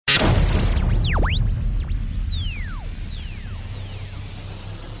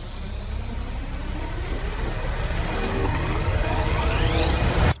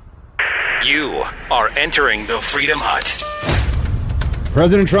are entering the Freedom Hut.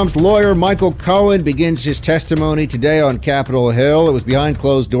 President Trump's lawyer, Michael Cohen, begins his testimony today on Capitol Hill. It was behind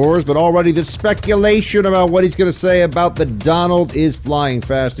closed doors, but already the speculation about what he's going to say about the Donald is flying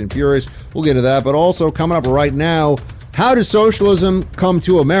fast and furious. We'll get to that, but also coming up right now, how does socialism come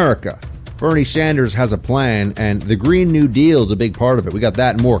to America? Bernie Sanders has a plan, and the Green New Deal is a big part of it. We got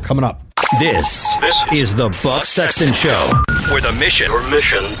that and more coming up. This is the Buck Sexton Show, where the mission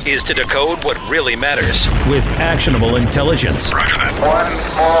is to decode what really matters with actionable intelligence. Roger that. One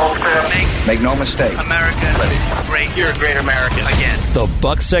small step. Make no mistake. America. Ready. Great. You're a great American. Again. The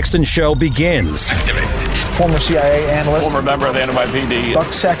Buck Sexton Show begins. Activate. Former CIA analyst. Former member of the NYPD.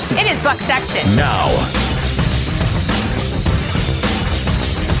 Buck Sexton. It is Buck Sexton. Now.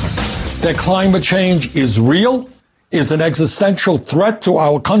 That climate change is real, is an existential threat to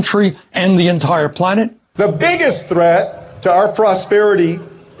our country and the entire planet. The biggest threat to our prosperity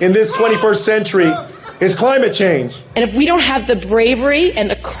in this 21st century is climate change. And if we don't have the bravery and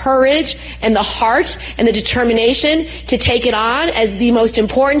the courage and the heart and the determination to take it on as the most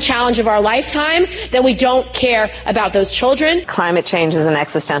important challenge of our lifetime, then we don't care about those children. Climate change is an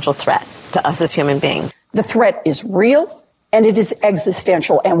existential threat to us as human beings. The threat is real and it is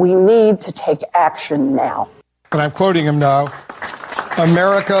existential, and we need to take action now. And I'm quoting him now.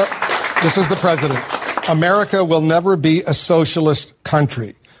 America, this is the president, America will never be a socialist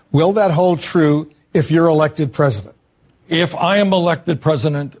country. Will that hold true if you're elected president? If I am elected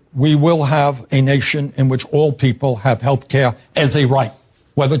president, we will have a nation in which all people have health care as a right,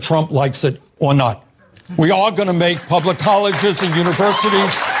 whether Trump likes it or not. We are going to make public colleges and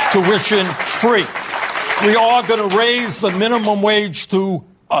universities tuition free. We are going to raise the minimum wage to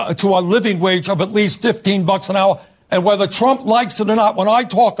a living wage of at least $15 an hour. And whether Trump likes it or not, when I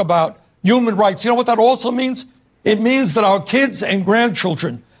talk about human rights, you know what that also means? It means that our kids and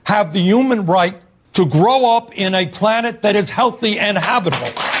grandchildren have the human right to grow up in a planet that is healthy and habitable.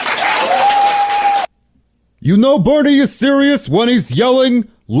 You know Bernie is serious when he's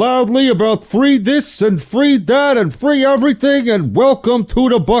yelling loudly about free this and free that and free everything and welcome to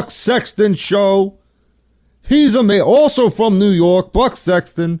the Buck Sexton Show. He's also from New York, Buck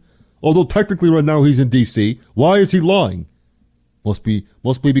Sexton, although technically right now he's in D.C. Why is he lying? Must be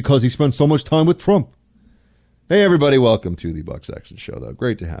because he spent so much time with Trump. Hey, everybody, welcome to the Buck Sexton Show, though.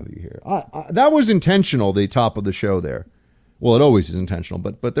 Great to have you here. That was intentional, the top of the show there. Well, it always is intentional,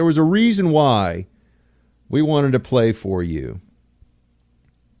 but there was a reason why we wanted to play for you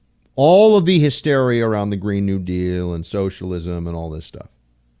all of the hysteria around the Green New Deal and socialism and all this stuff.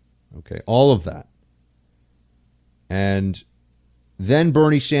 Okay, all of that. And then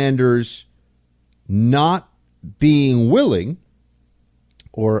Bernie Sanders not being willing,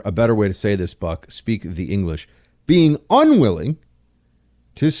 or a better way to say this, Buck, speak the English, being unwilling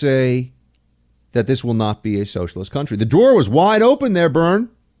to say that this will not be a socialist country. The door was wide open there, Bern.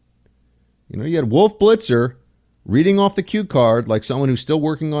 You know, you had Wolf Blitzer reading off the cue card like someone who's still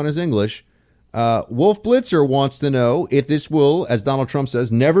working on his English. Wolf Blitzer wants to know if this will, as Donald Trump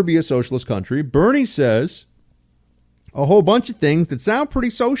says, never be a socialist country. Bernie says a whole bunch of things that sound pretty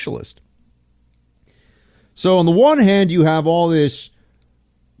socialist. So on the one hand, you have all this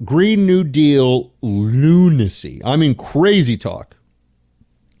Green New Deal lunacy. I mean, crazy talk.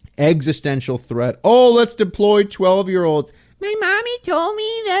 Existential threat. Oh, let's deploy 12-year-olds. My mommy told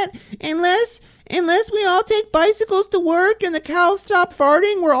me that unless we all take bicycles to work and the cows stop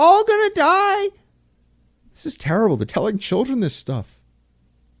farting, we're all going to die. This is terrible. They're telling children this stuff.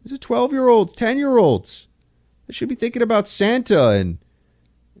 These are 12-year-olds, 10-year-olds. They should be thinking about Santa and,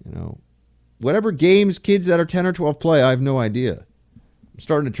 whatever games kids that are 10 or 12 play. I have no idea. I'm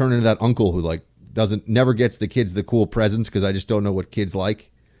starting to turn into that uncle who never gets the kids the cool presents because I just don't know what kids like.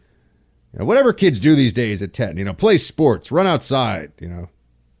 Whatever kids do these days at 10, play sports, run outside,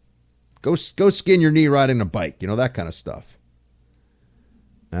 go skin your knee riding a bike, that kind of stuff.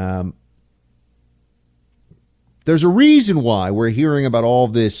 There's a reason why we're hearing about all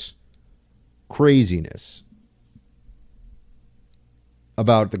this craziness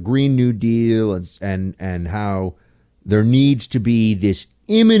about the Green New Deal and how there needs to be this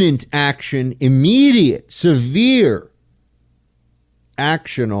imminent action, immediate, severe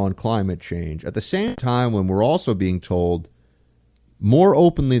action on climate change at the same time when we're also being told more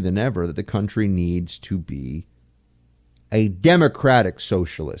openly than ever that the country needs to be a democratic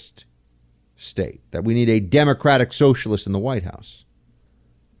socialist state, that we need a democratic socialist in the White House.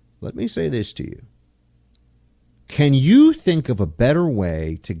 Let me say this to you. Can you think of a better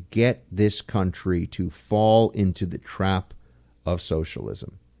way to get this country to fall into the trap of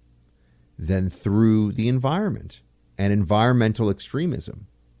socialism than through the environment and environmental extremism?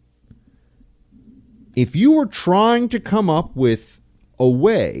 if you were trying to come up with a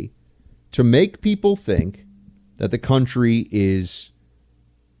way to make people think that the country is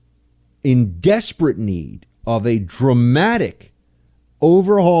in desperate need of a dramatic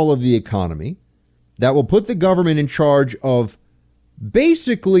overhaul of the economy that will put the government in charge of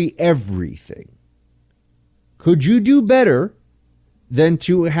basically everything, could you do better than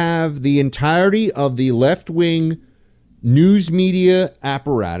to have the entirety of the left-wing news media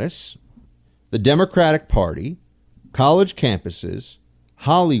apparatus, the Democratic Party, college campuses,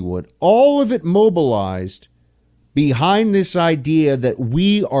 Hollywood, all of it mobilized behind this idea that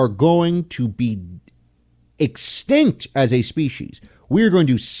we are going to be extinct as a species? We are going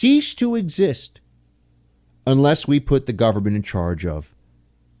to cease to exist unless we put the government in charge of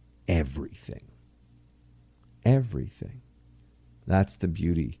everything. Everything. That's the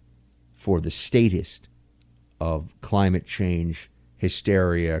beauty for the statist of climate change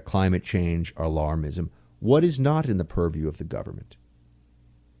hysteria, climate change alarmism. What is not in the purview of the government?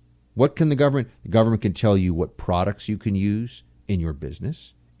 What can the government? The government can tell you what products you can use in your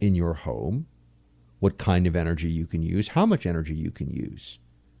business, in your home, what kind of energy you can use, how much energy you can use.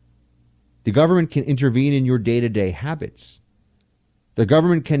 The government can intervene in your day-to-day habits. The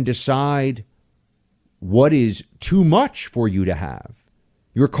government can decide what is too much for you to have.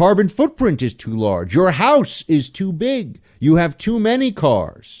 Your carbon footprint is too large. Your house is too big. You have too many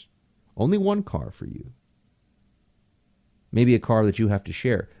cars. Only one car for you. Maybe a car that you have to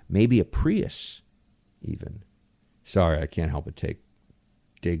share. Maybe a Prius, even. Sorry, I can't help but take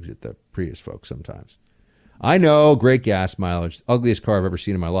digs at the Prius folks sometimes. I know, great gas mileage. Ugliest car I've ever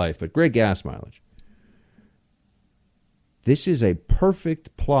seen in my life, but great gas mileage. This is a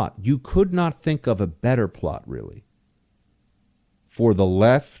perfect plot. You could not think of a better plot, really, for the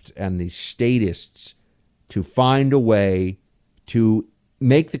left and the statists to find a way to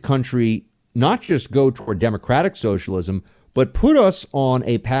make the country not just go toward democratic socialism, but put us on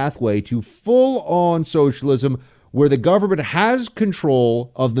a pathway to full-on socialism where the government has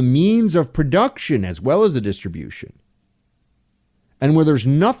control of the means of production as well as the distribution, and where there's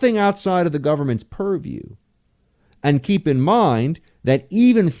nothing outside of the government's purview. And keep in mind that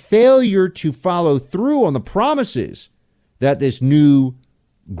even failure to follow through on the promises that this new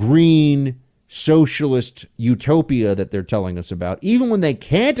green socialist utopia that they're telling us about, even when they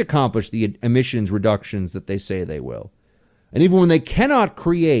can't accomplish the emissions reductions that they say they will, and even when they cannot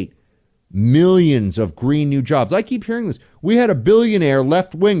create millions of green new jobs. I keep hearing this. We had a billionaire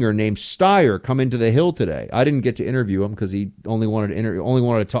left-winger named Steyer come into the Hill today. I didn't get to interview him because he only wanted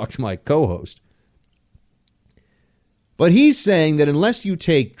to talk to my co-host. But he's saying that unless you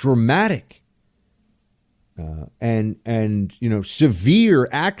take dramatic and severe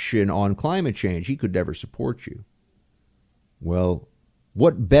action on climate change, he could never support you. Well,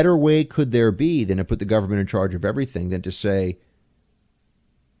 what better way could there be than to put the government in charge of everything than to say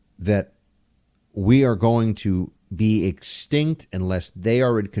that we are going to be extinct unless they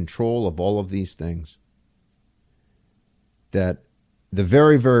are in control of all of these things? That the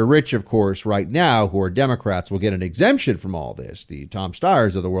very, very rich, of course, right now, who are Democrats, will get an exemption from all this, the Tom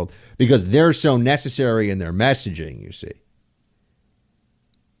Steyers of the world, because they're so necessary in their messaging, you see.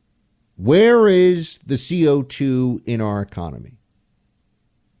 Where is the CO2 in our economy?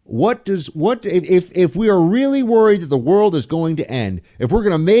 If we are really worried that the world is going to end, if we're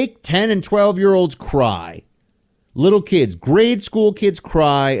going to make 10 and 12-year-olds cry, little kids, grade school kids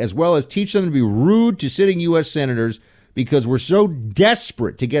cry, as well as teach them to be rude to sitting U.S. senators, because we're so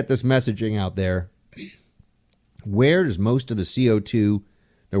desperate to get this messaging out there, where does most of the CO2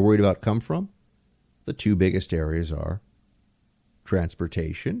 they're worried about come from? The two biggest areas are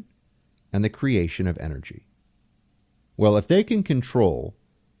transportation and the creation of energy. Well, if they can control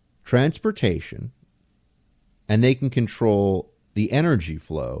transportation and they can control the energy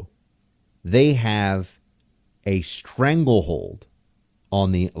flow, they have a stranglehold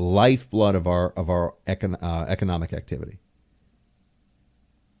on the lifeblood of our economic activity.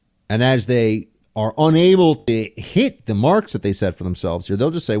 And as they are unable to hit the marks that they set for themselves here, they'll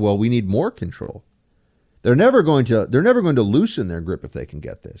just say, well, we need more control. They're never going to loosen their grip if they can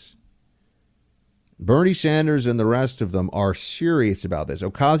get this. Bernie Sanders and the rest of them are serious about this.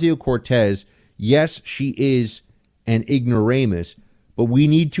 Ocasio-Cortez, yes, she is an ignoramus, but we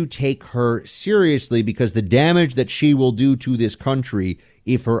need to take her seriously because the damage that she will do to this country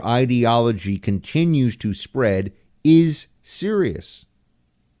if her ideology continues to spread is serious.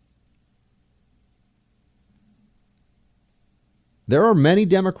 There are many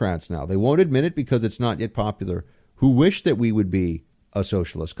Democrats now, they won't admit it because it's not yet popular, who wish that we would be a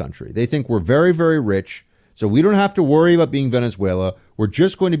socialist country. They think we're very, very rich. So we don't have to worry about being Venezuela. We're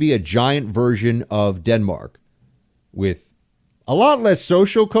just going to be a giant version of Denmark with a lot less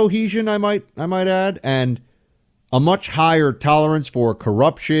social cohesion, I might add, and a much higher tolerance for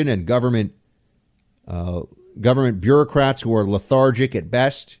corruption and government bureaucrats who are lethargic at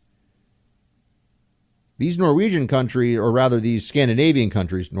best. These Norwegian countries, or rather these Scandinavian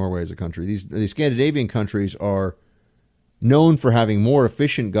countries, Norway is a country, these Scandinavian countries are known for having more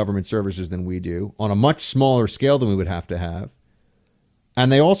efficient government services than we do on a much smaller scale than we would have to have.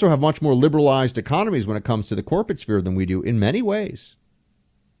 And they also have much more liberalized economies when it comes to the corporate sphere than we do in many ways.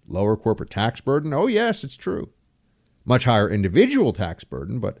 Lower corporate tax burden. Oh, yes, it's true. Much higher individual tax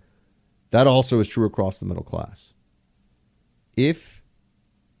burden, but that also is true across the middle class. If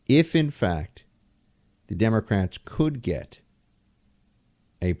in fact, the Democrats could get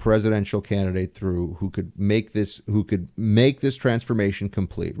a presidential candidate through who could make this transformation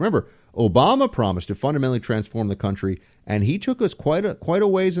complete. Remember, Obama promised to fundamentally transform the country, and he took us quite a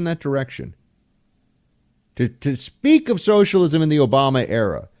ways in that direction. To speak of socialism in the Obama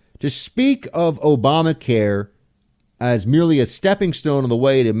era, to speak of Obamacare as merely a stepping stone on the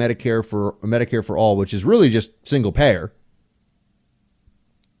way to Medicare for all, which is really just single payer,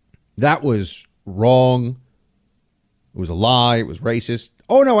 that was wrong. It was a lie. It was racist.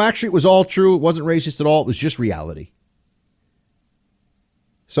 Oh, no, actually, it was all true. It wasn't racist at all. It was just reality.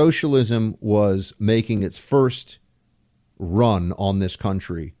 Socialism was making its first run on this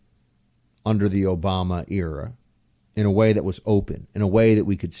country under the Obama era in a way that was open, in a way that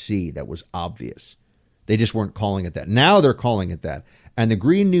we could see, that was obvious. They just weren't calling it that. Now they're calling it that. And the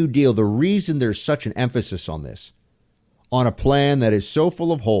Green New Deal, the reason there's such an emphasis on this, on a plan that is so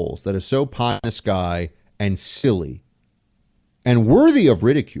full of holes, that is so pie in the sky and silly and worthy of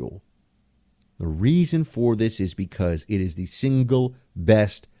ridicule, the reason for this is because it is the single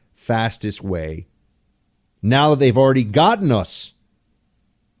best, fastest way, now that they've already gotten us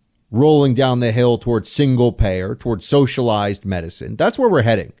rolling down the hill towards single payer, towards socialized medicine. That's where we're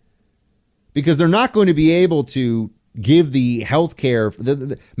heading. Because they're not going to be able to give the health care.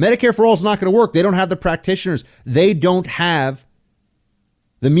 The Medicare for all is not going to work. They don't have the practitioners. They don't have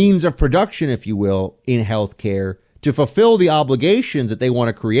the means of production, if you will, in health care to fulfill the obligations that they want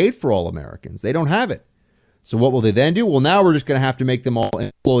to create for all Americans. They don't have it. So what will they then do? Well, now we're just going to have to make them all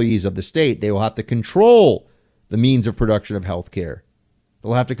employees of the state. They will have to control the means of production of health care.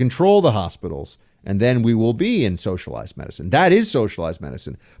 They'll have to control the hospitals. And then we will be in socialized medicine. That is socialized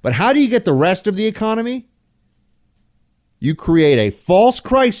medicine. But how do you get the rest of the economy? You create a false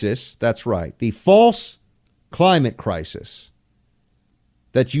crisis. That's right. The false climate crisis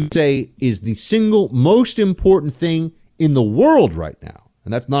that you say is the single most important thing in the world right now.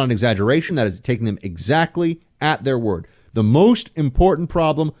 And that's not an exaggeration. That is taking them exactly at their word. The most important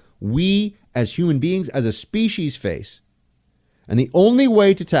problem we as human beings, as a species, face. And the only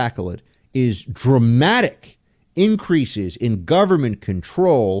way to tackle it is dramatic increases in government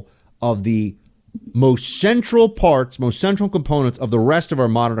control of the most central parts, most central components of the rest of our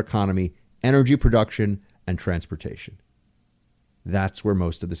modern economy, energy production and transportation. That's where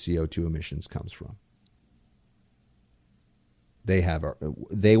most of the CO2 emissions comes from. They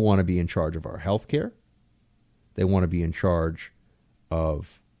want to be in charge of our health care. They want to be in charge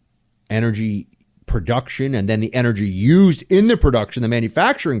of energy production and then the energy used in the production, the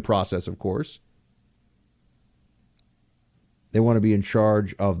manufacturing process, of course. They want to be in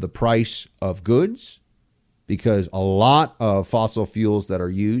charge of the price of goods because a lot of fossil fuels that are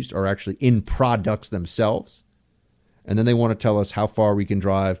used are actually in products themselves. And then they want to tell us how far we can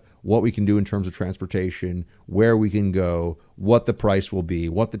drive, what we can do in terms of transportation, where we can go, what the price will be,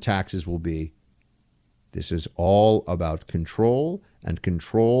 what the taxes will be. This is all about control, and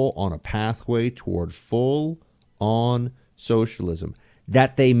control on a pathway toward full-on socialism.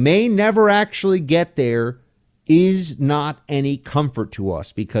 That they may never actually get there is not any comfort to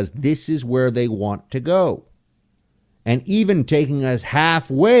us, because this is where they want to go. And even taking us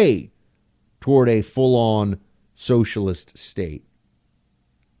halfway toward a full-on socialist state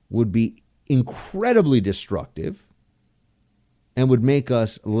would be incredibly destructive and would make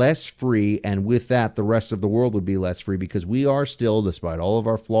us less free, and with that, the rest of the world would be less free, because we are still, despite all of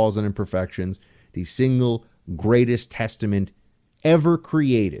our flaws and imperfections, the single greatest testament ever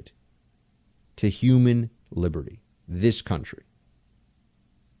created to human liberty, this country.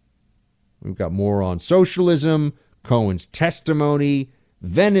 We've got more on socialism, Cohen's testimony,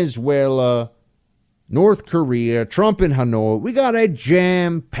 Venezuela, North Korea, Trump in Hanoi. We got a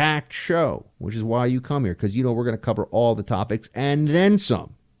jam-packed show, which is why you come here, because you know we're going to cover all the topics and then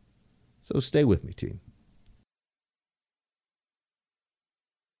some. So stay with me, team.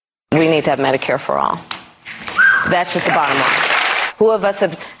 We need to have Medicare for all. That's just the bottom line. Who of us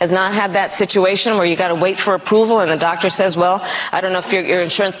has not had that situation where you got to wait for approval and the doctor says, well, I don't know if your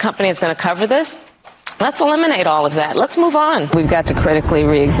insurance company is going to cover this? Let's eliminate all of that. Let's move on. We've got to critically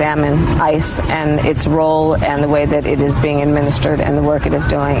re-examine ICE and its role and the way that it is being administered and the work it is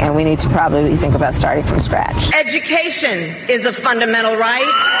doing. And we need to probably think about starting from scratch. Education is a fundamental right.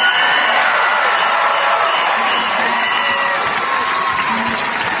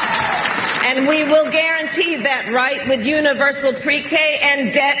 And we will guarantee that right with universal pre-K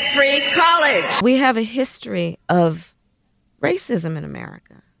and debt-free college. We have a history of racism in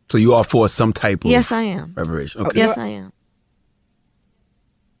America. So you are for some type of... Yes, I am. Reparation. Okay. Yes, I am.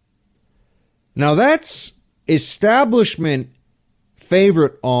 Now that's establishment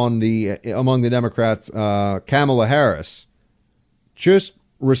favorite among the Democrats, Kamala Harris, just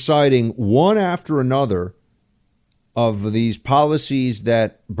reciting one after another of these policies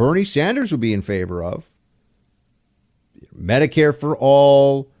that Bernie Sanders would be in favor of. Medicare for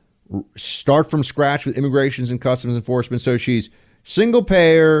all, start from scratch with immigrations and customs enforcement. So she's single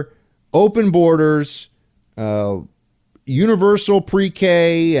payer, open borders, universal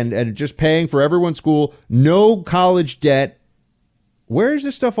pre-K and just paying for everyone's school, no college debt. Where's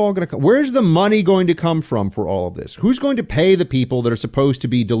this stuff all going to come? Where's the money going to come from for all of this? Who's going to pay the people that are supposed to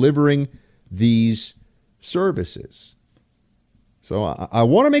be delivering these services? So I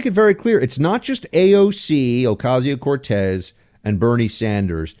want to make it very clear. It's not just AOC, Ocasio-Cortez, and Bernie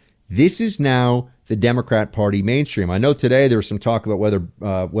Sanders. This is now the Democrat Party mainstream. I know today there was some talk about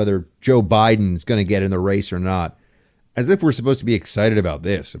whether Joe Biden's going to get in the race or not, as if we're supposed to be excited about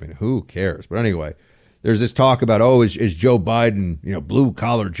this. I mean, who cares? But anyway, there's this talk about, is Joe Biden, blue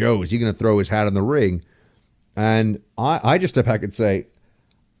collar Joe, is he going to throw his hat in the ring? And I just step back and say,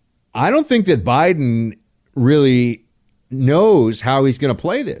 I don't think that Biden really knows how he's going to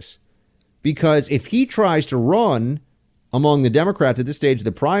play this, because if he tries to run among the Democrats at this stage of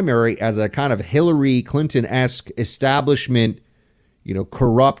the primary as a kind of Hillary Clinton-esque establishment,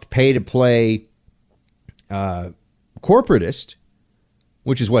 corrupt, pay-to-play corporatist,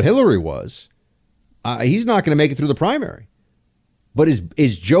 which is what Hillary was, he's not going to make it through the primary. But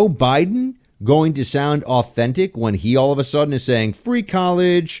is Joe Biden going to sound authentic when he all of a sudden is saying free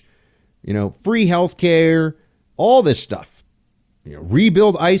college, free health care, all this stuff,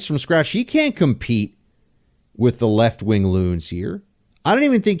 rebuild ICE from scratch? He can't compete with the left-wing loons here. I don't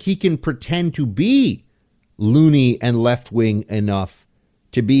even think he can pretend to be loony and left-wing enough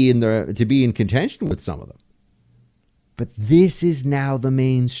to be in contention with some of them. But this is now the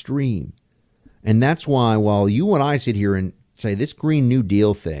mainstream. And that's why while you and I sit here and say this Green New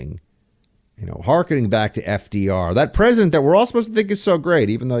Deal thing, hearkening back to FDR, that president that we're all supposed to think is so great,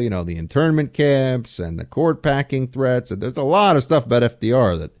 even though, the internment camps and the court packing threats, and there's a lot of stuff about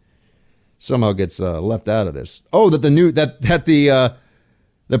FDR that somehow gets left out of this. Oh, that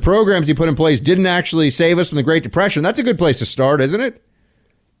the programs he put in place didn't actually save us from the Great Depression. That's a good place to start, isn't it?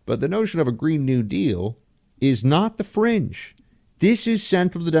 But the notion of a Green New Deal is not the fringe. This is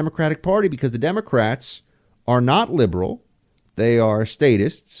central to the Democratic Party, because the Democrats are not liberal. They are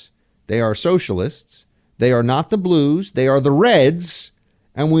statists. They are socialists. They are not the blues. They are the reds.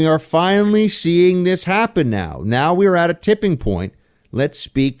 And we are finally seeing this happen now. Now we're at a tipping point. Let's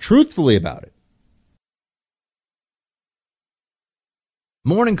speak truthfully about it.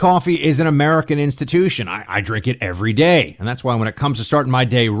 Morning coffee is an American institution. I drink it every day. And that's why when it comes to starting my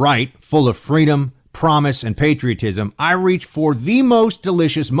day right, full of freedom, promise, and patriotism, I reach for the most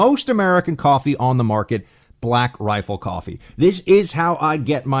delicious, most American coffee on the market, Black Rifle Coffee. This is how I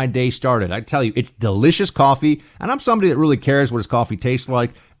get my day started. I tell you, it's delicious coffee, and I'm somebody that really cares what his coffee tastes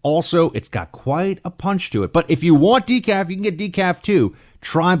like. Also, it's got quite a punch to it. But if you want decaf, you can get decaf too.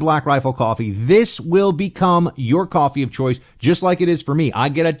 Try Black Rifle Coffee. This will become your coffee of choice, just like it is for me. I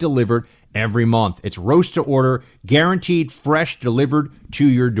get it delivered every month. It's roast to order, guaranteed fresh, delivered to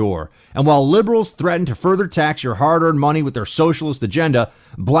your door. And while liberals threaten to further tax your hard-earned money with their socialist agenda,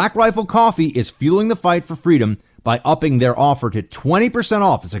 Black Rifle Coffee is fueling the fight for freedom by upping their offer to 20%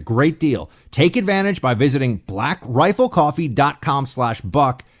 off. It's a great deal. Take advantage by visiting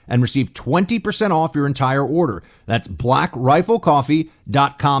blackriflecoffee.com/buck and receive 20% off your entire order. That's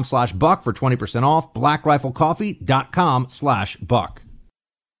blackriflecoffee.com/buck for 20% off. blackriflecoffee.com/buck.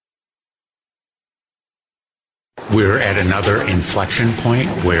 We're at another inflection point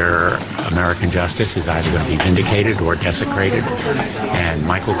where American justice is either going to be vindicated or desecrated, and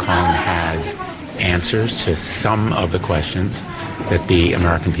Michael Cohen has answers to some of the questions that the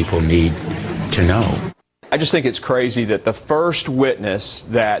American people need to know. I just think it's crazy that the first witness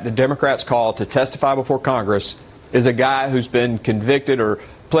that the Democrats call to testify before Congress is a guy who's been convicted or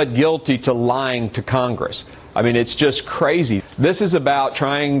pled guilty to lying to Congress. I mean, it's just crazy. This is about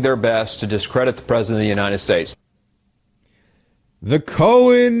trying their best to discredit the President of the United States. The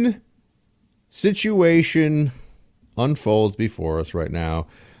Cohen situation unfolds before us right now.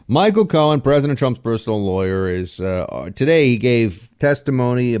 Michael Cohen, President Trump's personal lawyer, is today he gave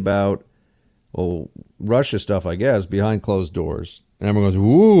testimony about Russia stuff, I guess, behind closed doors. And everyone goes,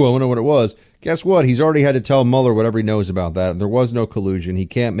 ooh, I wonder what it was. Guess what? He's already had to tell Mueller whatever he knows about that. There was no collusion. He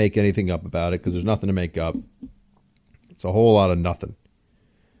can't make anything up about it because there's nothing to make up. It's a whole lot of nothing.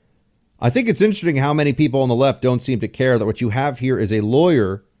 I think it's interesting how many people on the left don't seem to care that what you have here is a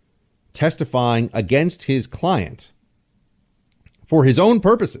lawyer testifying against his client for his own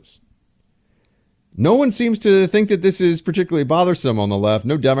purposes. No one seems to think that this is particularly bothersome on the left.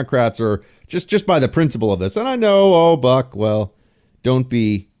 No Democrats are just by the principle of this. And I know, Buck, well, don't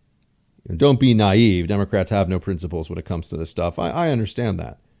be naive. Democrats have no principles when it comes to this stuff. I understand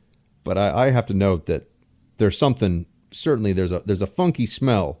that. But I have to note that there's something, certainly there's a funky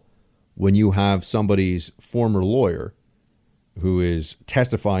smell when you have somebody's former lawyer who is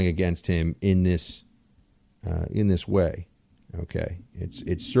testifying against him in this way. Okay,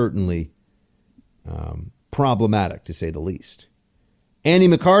 it's certainly problematic, to say the least. Andy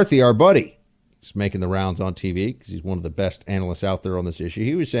McCarthy, our buddy, is making the rounds on TV because he's one of the best analysts out there on this issue.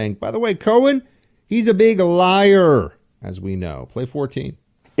 He was saying, by the way, Cohen, he's a big liar, as we know. Play 14.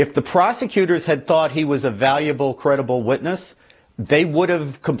 If the prosecutors had thought he was a valuable, credible witness, they would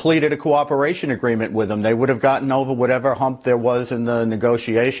have completed a cooperation agreement with him. They would have gotten over whatever hump there was in the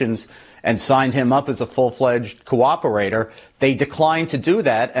negotiations and signed him up as a full-fledged cooperator. They declined to do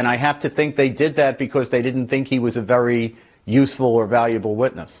that, and I have to think they did that because they didn't think he was a very useful or valuable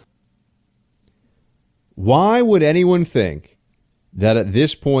witness. Why would anyone think that at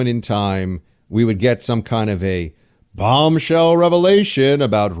this point in time we would get some kind of a bombshell revelation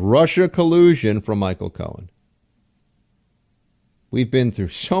about Russia collusion from Michael Cohen? We've been through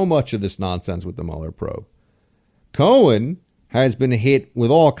so much of this nonsense with the Mueller probe. Cohen has been hit with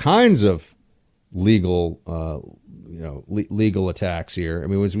all kinds of legal attacks here. I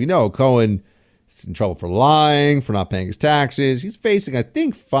mean, as we know, Cohen is in trouble for lying, for not paying his taxes. He's facing, I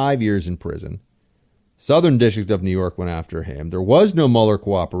think, 5 years in prison. Southern District of New York went after him. There was no Mueller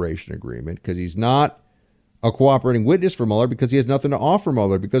cooperation agreement because he's not a cooperating witness for Mueller, because he has nothing to offer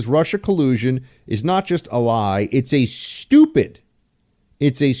Mueller, because Russia collusion is not just a lie. It's a stupid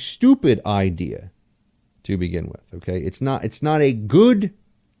idea to begin with. Okay. It's not a good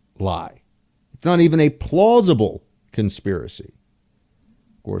lie. It's not even a plausible conspiracy.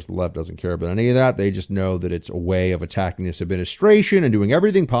 Of course, the left doesn't care about any of that. They just know that it's a way of attacking this administration and doing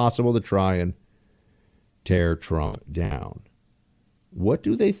everything possible to try and tear Trump down. What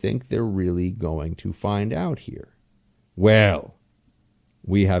do they think they're really going to find out here? Well,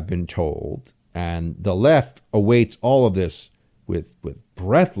 we have been told, and the left awaits all of this with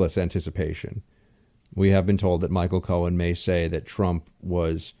breathless anticipation. We have been told that Michael Cohen may say that Trump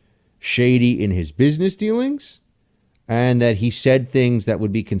was shady in his business dealings and that he said things that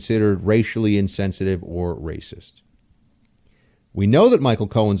would be considered racially insensitive or racist. We know that Michael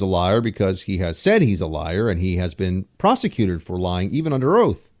Cohen's a liar because he has said he's a liar and he has been prosecuted for lying, even under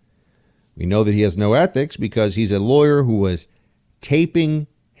oath. We know that he has no ethics because he's a lawyer who was taping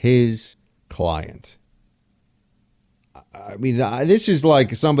his client. I mean, this is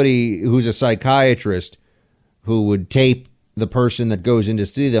like somebody who's a psychiatrist who would tape the person that goes in to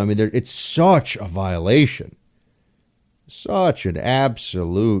see them. I mean, it's such a violation. Such an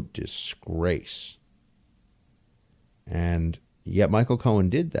absolute disgrace. And yet Michael Cohen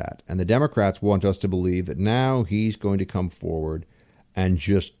did that. And the Democrats want us to believe that now he's going to come forward and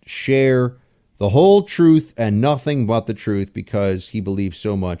just share the whole truth and nothing but the truth because he believes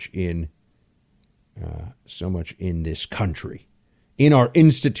so much in this country, in our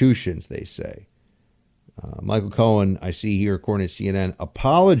institutions, they say. Michael Cohen, I see here, according to CNN,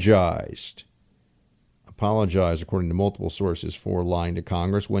 apologized, according to multiple sources, for lying to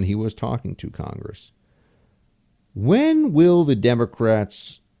Congress when he was talking to Congress. When will the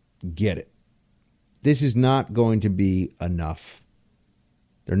Democrats get it? This is not going to be enough.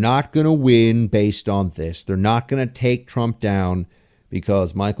 They're not going to win based on this. They're not going to take Trump down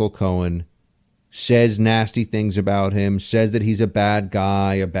because Michael Cohen says nasty things about him, says that he's a bad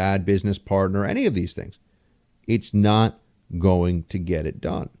guy, a bad business partner, any of these things. It's not going to get it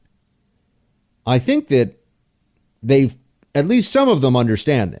done. I think that at least some of them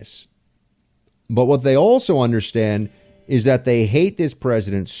understand this. But what they also understand is that they hate this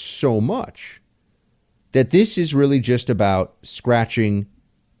president so much that this is really just about scratching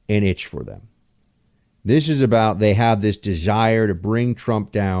an itch for them. This is about they have this desire to bring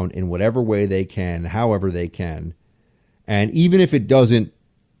Trump down in whatever way they can, however they can. And even if it doesn't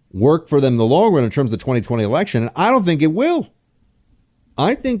work for them in the long run in terms of the 2020 election, and I don't think it will.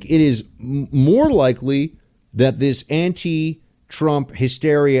 I think it is more likely that this anti-Trump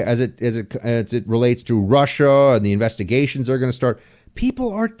hysteria as it relates to Russia and the investigations are going to start.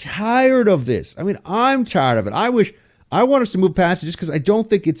 People are tired of this. I mean, I'm tired of it. I want us to move past it just because I don't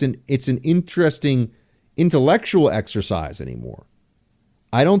think it's an interesting intellectual exercise anymore.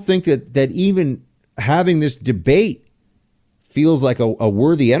 I don't think that even having this debate feels like a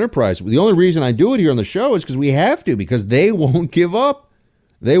worthy enterprise. The only reason I do it here on the show is because we have to, because they won't give up.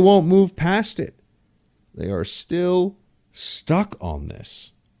 They won't move past it. They are still stuck on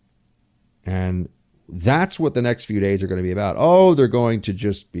this. And that's what the next few days are going to be about. Oh, they're going to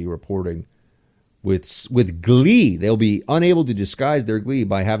just be reporting with glee. They'll be unable to disguise their glee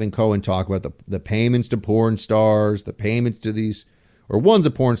by having Cohen talk about the payments to porn stars, the payments to these, or one's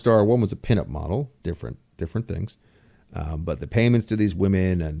a porn star, one was a pinup model, different things. But the payments to these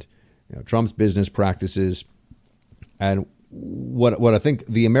women and Trump's business practices. And what I think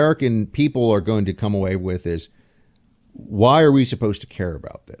the American people are going to come away with is, why are we supposed to care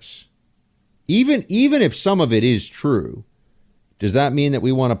about this? Even if some of it is true, does that mean that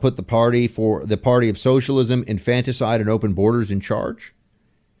we want to put the party of socialism, infanticide, and open borders in charge?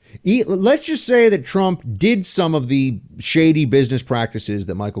 Let's just say that Trump did some of the shady business practices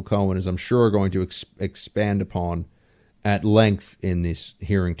that Michael Cohen is, I'm sure, going to expand upon at length in this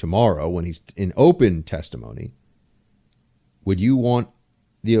hearing tomorrow when he's in open testimony. Would you want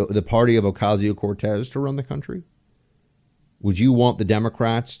the party of Ocasio-Cortez to run the country? Would you want the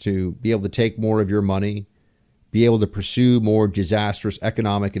Democrats to be able to take more of your money, be able to pursue more disastrous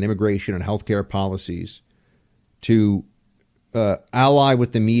economic and immigration and healthcare policies, to ally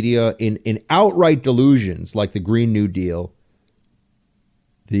with the media in outright delusions like the Green New Deal,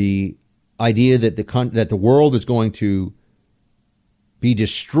 the idea that the world is going to be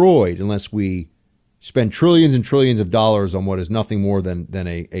destroyed unless we spend trillions and trillions of dollars on what is nothing more than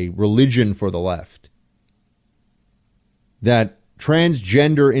a religion for the left, that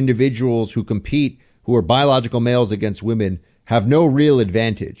transgender individuals who compete, who are biological males against women, have no real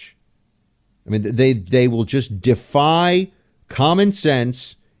advantage. I mean, they will just defy common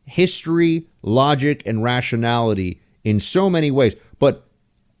sense, history, logic, and rationality in so many ways. But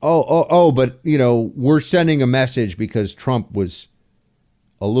but we're sending a message because Trump was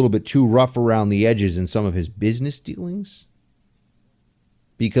a little bit too rough around the edges in some of his business dealings,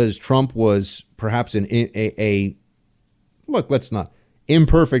 because Trump was perhaps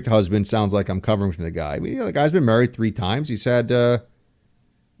imperfect husband. Sounds like I'm covering for the guy. I mean, the guy's been married 3 times. He's had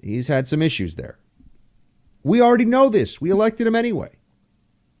some issues there. We already know this. We elected him anyway.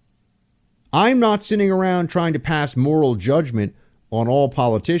 I'm not sitting around trying to pass moral judgment on all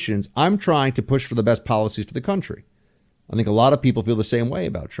politicians. I'm trying to push for the best policies for the country. I think a lot of people feel the same way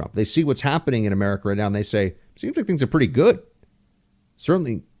about Trump. They see what's happening in America right now and they say, seems like things are pretty good.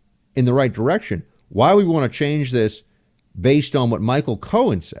 Certainly in the right direction. Why we want to change this based on what Michael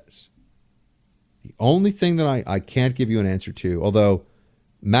Cohen says? The only thing that I can't give you an answer to, although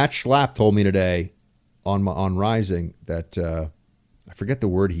Matt Schlapp told me today on Rising that I forget the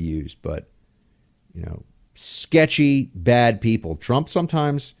word he used, but sketchy, bad people. Trump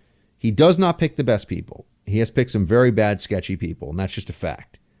sometimes, he does not pick the best people. He has picked some very bad, sketchy people, and that's just a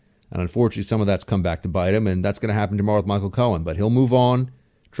fact. And unfortunately, some of that's come back to bite him, and that's going to happen tomorrow with Michael Cohen. But he'll move on.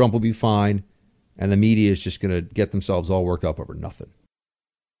 Trump will be fine, and the media is just going to get themselves all worked up over nothing.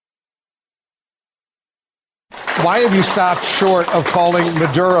 Why have you stopped short of calling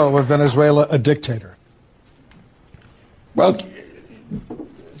Maduro of Venezuela a dictator? Well,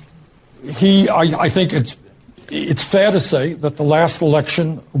 I think it's fair to say that the last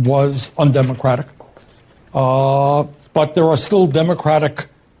election was undemocratic. But there are still democratic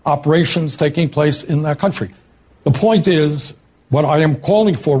operations taking place in that country. The point is, what I am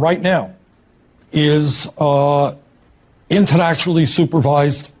calling for right now is internationally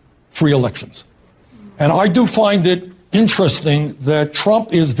supervised free elections. And I do find it interesting that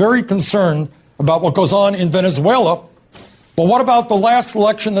Trump is very concerned about what goes on in Venezuela. But what about the last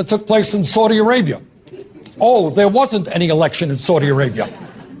election that took place in Saudi Arabia? Oh, there wasn't any election in Saudi Arabia.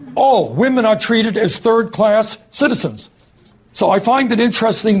 Oh, women are treated as third-class citizens. So I find it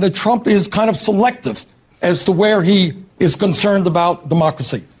interesting that Trump is kind of selective as to where he is concerned about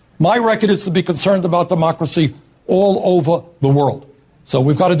democracy. My record is to be concerned about democracy all over the world. So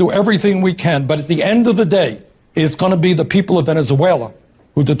we've got to do everything we can. But at the end of the day, it's going to be the people of Venezuela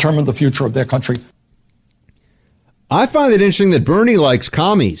who determine the future of their country. I find it interesting that Bernie likes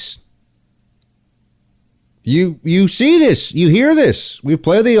commies. You see this. You hear this. We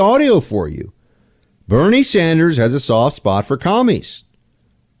play the audio for you. Bernie Sanders has a soft spot for commies,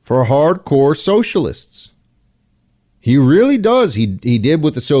 for hardcore socialists. He really does. He did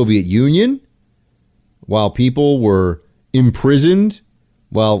with the Soviet Union while people were imprisoned,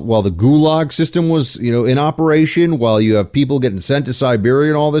 while the Gulag system was, in operation, while you have people getting sent to Siberia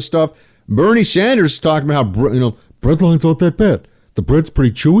and all this stuff. Bernie Sanders is talking about how, bread lines aren't that bad. The bread's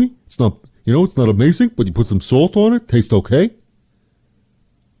pretty chewy. It's not, it's not amazing, but you put some salt on it, tastes okay.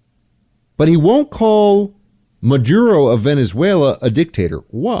 But he won't call Maduro of Venezuela a dictator.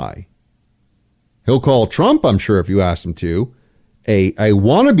 Why? He'll call Trump, I'm sure, if you ask him to, a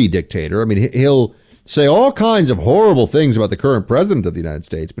wannabe dictator. I mean, he'll say all kinds of horrible things about the current president of the United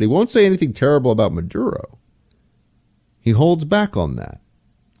States, but he won't say anything terrible about Maduro. He holds back on that.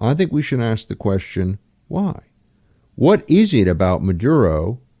 I think we should ask the question, why? What is it about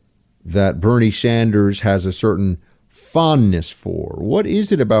Maduro that Bernie Sanders has a certain fondness for? What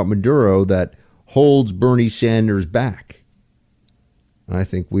is it about Maduro that holds Bernie Sanders back? And I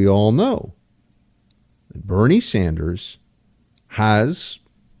think we all know that Bernie Sanders has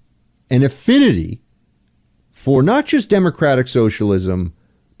an affinity for not just democratic socialism,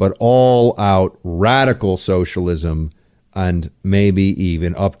 but all-out radical socialism, and maybe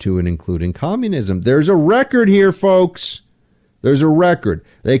even up to and including communism. There's a record here, folks. There's a record.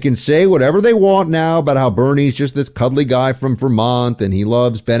 They can say whatever they want now about how Bernie's just this cuddly guy from Vermont and he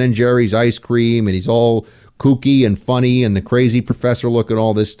loves Ben & Jerry's ice cream and he's all kooky and funny and the crazy professor look and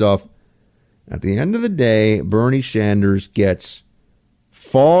all this stuff. At the end of the day, Bernie Sanders gets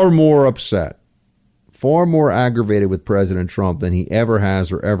far more upset, far more aggravated with President Trump than he ever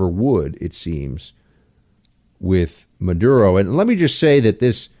has or ever would, it seems, with Maduro. And let me just say that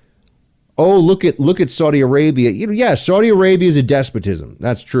this, look at Saudi Arabia. Yeah, Saudi Arabia is a despotism.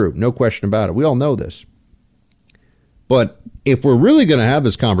 That's true. No question about it. We all know this. But if we're really going to have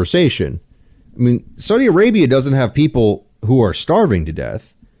this conversation, I mean, Saudi Arabia doesn't have people who are starving to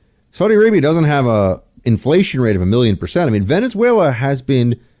death. Saudi Arabia doesn't have a inflation rate of 1,000,000%. I mean, Venezuela has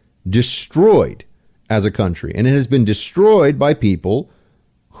been destroyed as a country, and it has been destroyed by people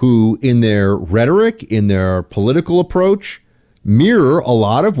who, in their rhetoric, in their political approach, mirror a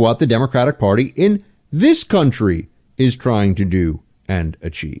lot of what the Democratic Party in this country is trying to do and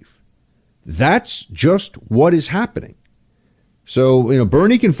achieve. That's just what is happening. So,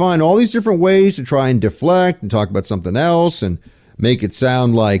 Bernie can find all these different ways to try and deflect and talk about something else and make it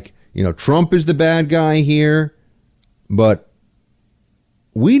sound like, Trump is the bad guy here. But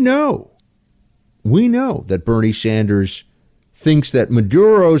we know that Bernie Sanders thinks that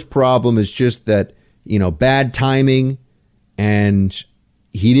Maduro's problem is just that, bad timing and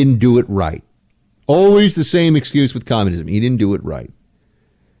he didn't do it right. Always the same excuse with communism. He didn't do it right.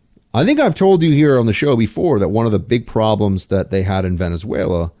 I think I've told you here on the show before that one of the big problems that they had in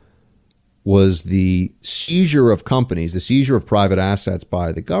Venezuela was the seizure of companies, the seizure of private assets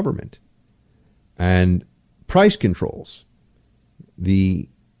by the government, and price controls. The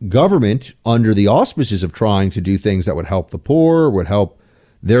government, under the auspices of trying to do things that would help the poor, would help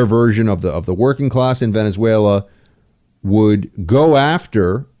their version of the working class in Venezuela, would go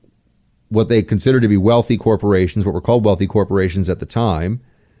after what they considered to be wealthy corporations, what were called wealthy corporations at the time.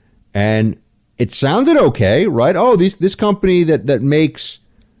 And it sounded okay, right? Oh, this company that makes,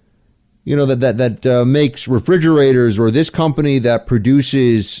 that makes refrigerators, or this company that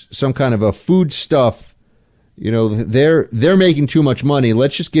produces some kind of a food stuff, they're making too much money.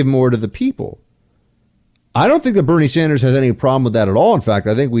 Let's just give more to the people. I don't think that Bernie Sanders has any problem with that at all. In fact,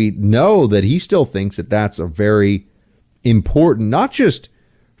 I think we know that he still thinks that that's a very important, not just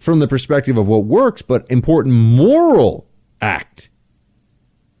from the perspective of what works, but important moral act.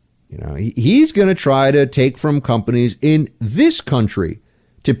 He's going to try to take from companies in this country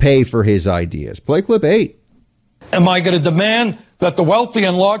to pay for his ideas. Play clip 8. Am I going to demand that the wealthy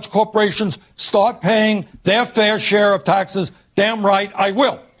and large corporations start paying their fair share of taxes? Damn right I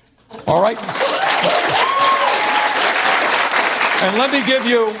will. All right? And let me give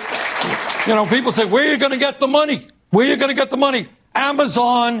you, people say, where are you going to get the money? Where are you going to get the money?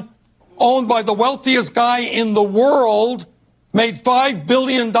 Amazon, owned by the wealthiest guy in the world, made $5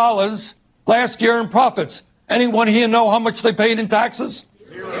 billion last year in profits. Anyone here know how much they paid in taxes?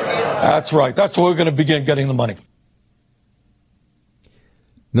 0. That's right. That's where we're going to begin getting the money.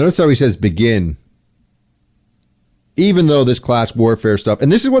 Notice how he says begin. Even though this class warfare stuff,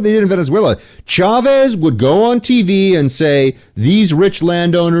 and this is what they did in Venezuela. Chavez would go on TV and say, these rich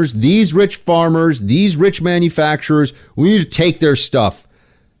landowners, these rich farmers, these rich manufacturers, we need to take their stuff.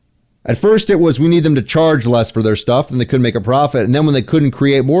 At first it was we need them to charge less for their stuff and they couldn't make a profit. And then when they couldn't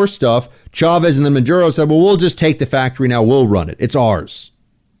create more stuff, Chavez and then Maduro said, well, we'll just take the factory now. We'll run it. It's ours.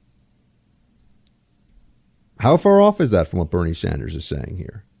 How far off is that from what Bernie Sanders is saying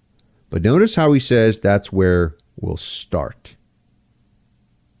here? But notice how he says that's where we'll start.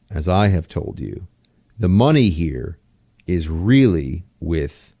 As I have told you, the money here is really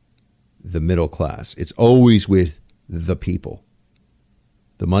with the middle class. It's always with the people.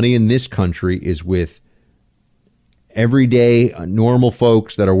 The money in this country is with everyday normal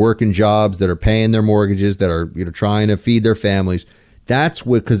folks that are working jobs, that are paying their mortgages, that are trying to feed their families. That's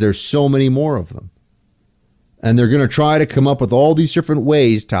what, because there's so many more of them. And they're going to try to come up with all these different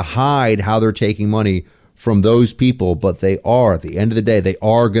ways to hide how they're taking money from those people. But they are, at the end of the day, they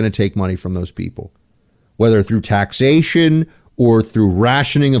are going to take money from those people, whether through taxation or through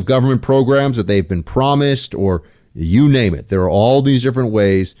rationing of government programs that they've been promised, or you name it. There are all these different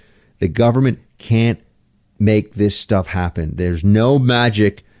ways. The government can't make this stuff happen. There's no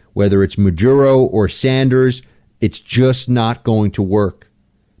magic, whether it's Maduro or Sanders. It's just not going to work.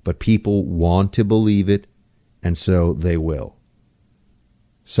 But people want to believe it, and so they will.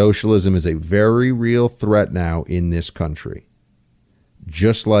 Socialism is a very real threat now in this country,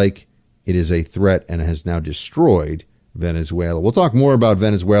 just like it is a threat and has now destroyed Venezuela. We'll talk more about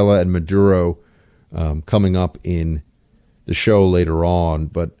Venezuela and Maduro coming up in the show later on.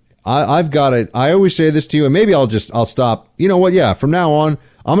 But I've got it. I always say this to you, and maybe I'll stop. You know what? Yeah, from now on,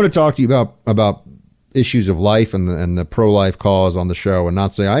 I'm going to talk to you about issues of life and the pro-life cause on the show, and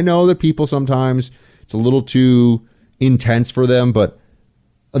not say, I know that people sometimes it's a little too intense for them, but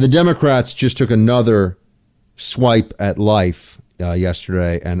the Democrats just took another swipe at life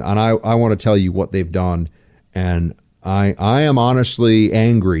yesterday, and I want to tell you what they've done, and I am honestly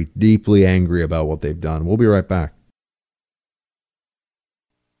angry, deeply angry about what they've done. We'll be right back.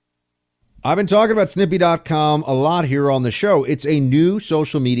 I've been talking about Snippy.com a lot here on the show. It's a new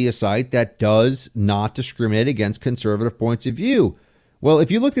social media site that does not discriminate against conservative points of view. Well, if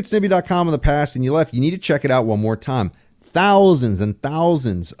you looked at Snippy.com in the past and you left, you need to check it out one more time. Thousands and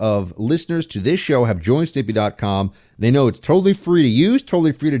thousands of listeners to this show have joined Snippy.com. They know it's totally free to use,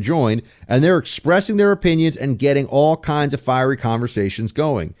 totally free to join, and they're expressing their opinions and getting all kinds of fiery conversations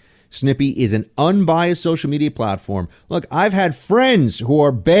going. Snippy is an unbiased social media platform. Look, I've had friends who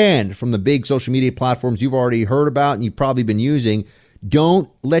are banned from the big social media platforms you've already heard about and you've probably been using. Don't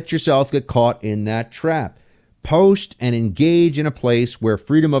let yourself get caught in that trap. Post and engage in a place where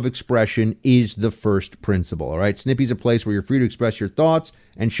freedom of expression is the first principle. All right. Snippy's a place where you're free to express your thoughts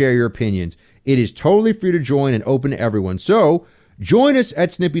and share your opinions. It is totally free to join and open to everyone. So join us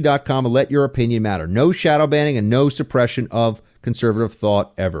at Snippy.com and let your opinion matter. No shadow banning and no suppression of conservative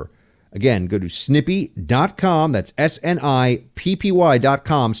thought ever. Again, go to Snippy.com. That's SNIPPY.com.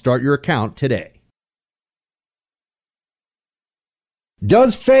 Start your account today.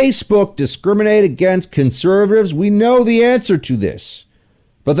 Does Facebook discriminate against conservatives? We know the answer to this.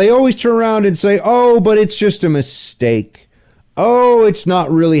 But they always turn around and say, oh, but it's just a mistake. Oh, it's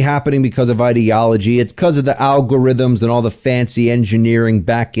not really happening because of ideology. It's because of the algorithms and all the fancy engineering,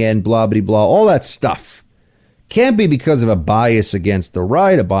 back end, blah, blah, blah, all that stuff. Can't be because of a bias against the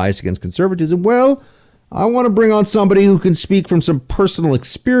right, a bias against conservatism. Well, I want to bring on somebody who can speak from some personal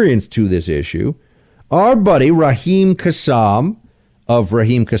experience to this issue. Our buddy, Raheem Kassam, of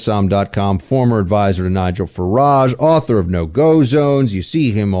RaheemKassam.com, former advisor to Nigel Farage, author of No-Go Zones. You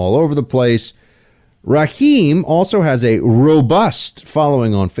see him all over the place. Raheem also has a robust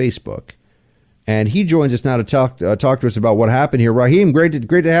following on Facebook, and he joins us now to talk to us about what happened here. Raheem, great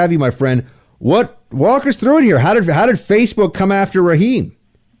to have you, my friend. Walk us through it here. How did Facebook come after Raheem?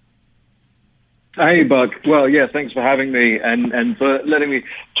 Hey, Buck. Well, yeah, thanks for having me and for letting me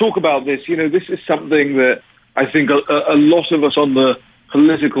talk about this. You know, this is something that I think a lot of us on the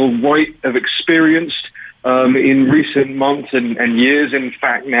political right have experienced in recent months and years, in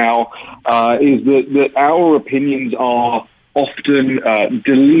fact, now, is that our opinions are often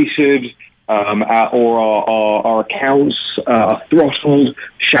deleted or our accounts are throttled,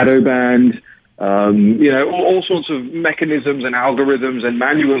 shadow banned, all sorts of mechanisms and algorithms and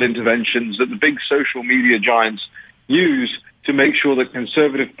manual interventions that the big social media giants use to make sure that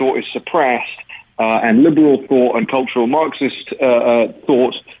conservative thought is suppressed. And liberal thought and cultural Marxist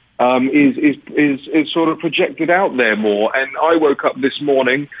thought is sort of projected out there more. And I woke up this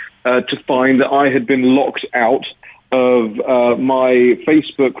morning to find that I had been locked out of my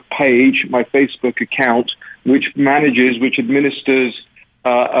Facebook page, my Facebook account, which administers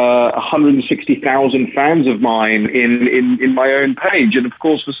 160,000 fans of mine in my own page. And of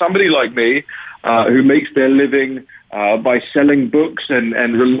course, for somebody like me, who makes their living by selling books and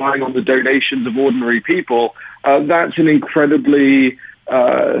relying on the donations of ordinary people, that's an incredibly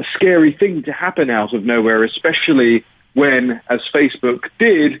scary thing to happen out of nowhere, especially when, as Facebook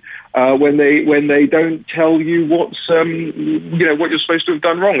did, when they don't tell you what you're supposed to have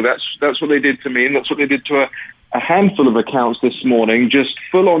done wrong. That's what they did to me, and that's what they did to a handful of accounts this morning. Just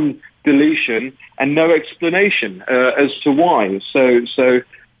full on deletion and no explanation as to why. So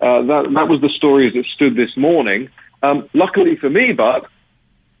that was the story as it stood this morning. Luckily for me, but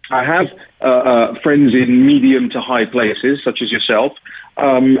I have friends in medium to high places, such as yourself,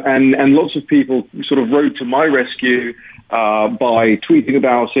 and lots of people sort of rode to my rescue by tweeting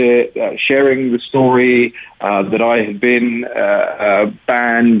about it, sharing the story that I had been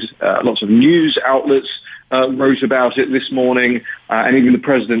banned. Lots of news outlets wrote about it this morning, and even the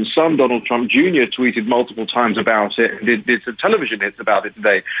president's son, Donald Trump Jr., tweeted multiple times about it and did some television hits about it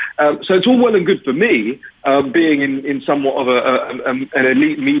today. So it's all well and good for me being in somewhat of an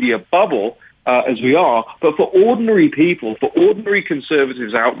elite media bubble, as we are, but for ordinary people, for ordinary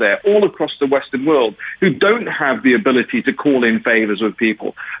conservatives out there all across the Western world who don't have the ability to call in favors with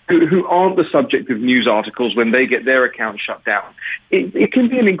people, who aren't the subject of news articles when they get their account shut down, it can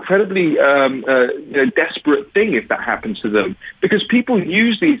be an incredibly desperate thing if that happens to them, because people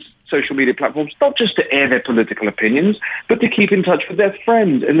use these social media platforms not just to air their political opinions, but to keep in touch with their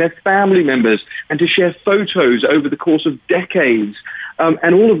friends and their family members and to share photos over the course of decades.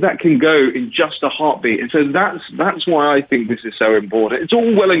 And all of that can go in just a heartbeat. And so that's why I think this is so important. It's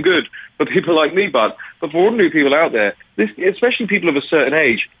all well and good for people like me, but for ordinary people out there, this, especially people of a certain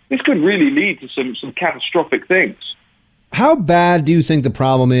age, this could really lead to some catastrophic things. How bad do you think the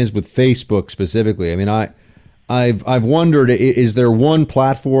problem is with Facebook specifically? I mean, I've wondered, is there one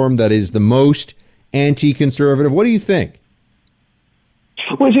platform that is the most anti-conservative? What do you think?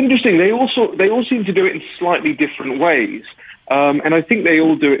 Well, it's interesting. They all seem to do it in slightly different ways. And I think they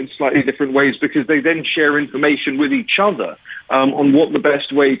all do it in slightly different ways because they then share information with each other on what the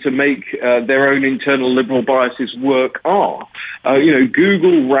best way to make their own internal liberal biases work are.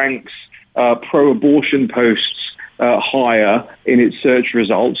 Google ranks pro-abortion posts higher in its search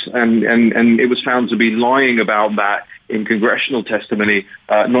results, and it was found to be lying about that in congressional testimony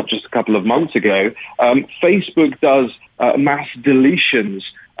not just a couple of months ago. Facebook does mass deletions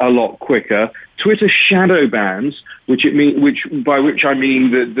a lot quicker. Twitter shadow bans, by which I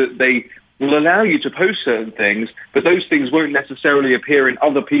mean that they will allow you to post certain things, but those things won't necessarily appear in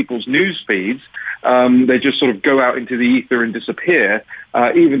other people's news feeds. They just sort of go out into the ether and disappear,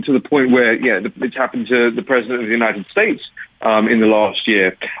 even to the point where, it's happened to the President of the United States in the last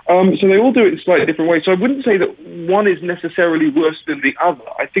year. So they all do it in slightly different ways. So I wouldn't say that one is necessarily worse than the other.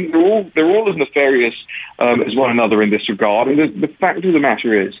 I think they're all as nefarious as one another in this regard. And the fact of the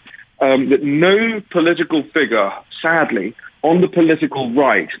matter is that no political figure, sadly, on the political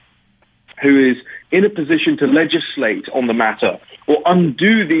right, who is in a position to legislate on the matter or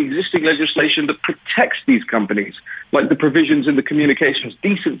undo the existing legislation that protects these companies, like the provisions in the Communications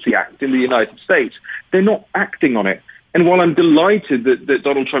Decency Act in the United States, they're not acting on it. And while I'm delighted that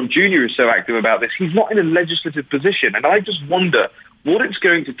Donald Trump Jr. is so active about this, he's not in a legislative position. And I just wonder what it's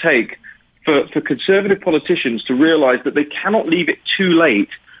going to take for conservative politicians to realize that they cannot leave it too late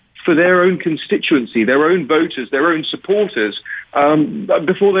for their own constituency, their own voters, their own supporters,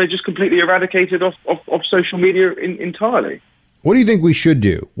 before they're just completely eradicated off social media entirely. What do you think we should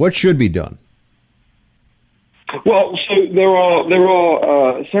do? What should be done? Well, so there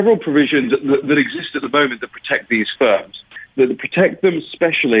are several provisions that exist at the moment that protect these firms, that protect them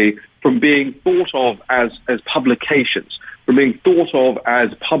especially from being thought of as publications, from being thought of as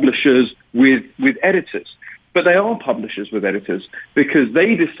publishers with editors. But they are publishers with editors because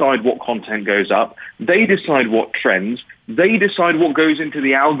they decide what content goes up, they decide what trends, they decide what goes into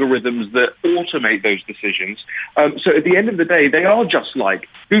the algorithms that automate those decisions. So at the end of the day, they are just like,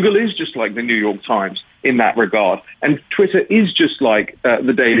 Google is just like the New York Times in that regard, and Twitter is just like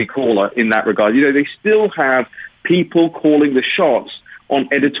the Daily Caller in that regard. They still have people calling the shots on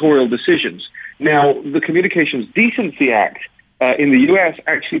editorial decisions. Now, the Communications Decency Act in the U.S.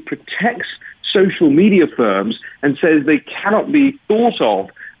 actually protects social media firms and says they cannot be thought of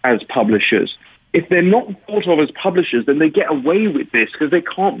as publishers. If they're not thought of as publishers, then they get away with this because they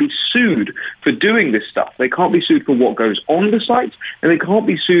can't be sued for doing this stuff. They can't be sued for what goes on the site, and they can't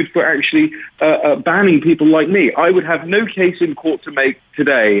be sued for actually banning people like me. I would have no case in court to make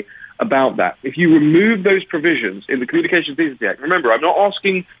today about that. If you remove those provisions in the Communications Decency Act, remember, I'm not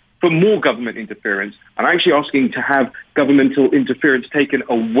asking for more government interference. I'm actually asking to have governmental interference taken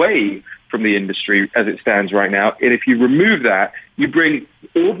away from the industry as it stands right now. And if you remove that, you bring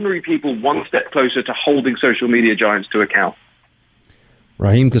ordinary people one step closer to holding social media giants to account.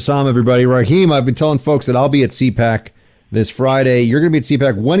 Raheem Kassam, everybody. Raheem, I've been telling folks that I'll be at CPAC this Friday. You're going to be at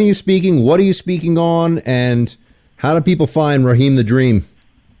CPAC. When are you speaking? What are you speaking on? And how do people find Raheem the Dream?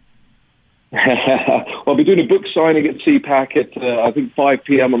 I'll be doing a book signing at CPAC at, I think, 5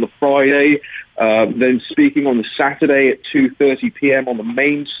 p.m. on the Friday, then speaking on the Saturday at 2:30 p.m. on the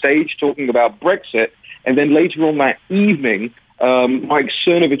main stage, talking about Brexit. And then later on that evening, Mike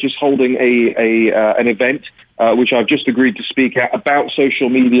Cernovich is holding an event, which I've just agreed to speak at, about social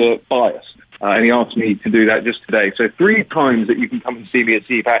media bias. And he asked me to do that just today. So 3 times that you can come and see me at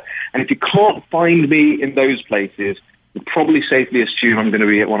CPAC. And if you can't find me in those places, you probably safely assume I'm going to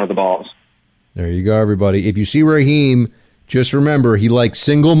be at one of the bars. There you go, everybody. If you see Raheem, just remember he likes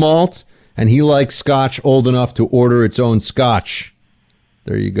single malt and he likes scotch old enough to order its own scotch.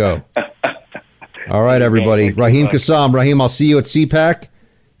 There you go. All right, everybody. Raheem Kassam. Raheem, I'll see you at CPAC.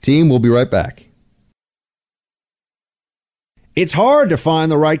 Team, we'll be right back. It's hard to find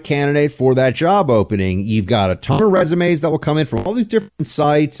the right candidate for that job opening. You've got a ton of resumes that will come in from all these different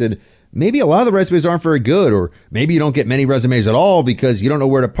sites, and maybe a lot of the resumes aren't very good, or maybe you don't get many resumes at all because you don't know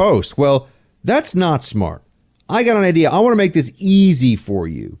where to post. Well, that's not smart. I got an idea. I want to make this easy for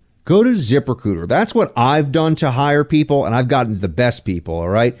you. Go to ZipRecruiter. That's what I've done to hire people, and I've gotten the best people, all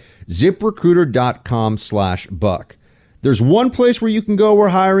right? ZipRecruiter.com/Buck. There's one place where you can go where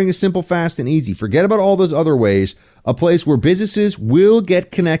hiring is simple, fast, and easy. Forget about all those other ways. A place where businesses will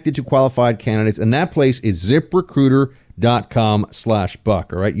get connected to qualified candidates, and that place is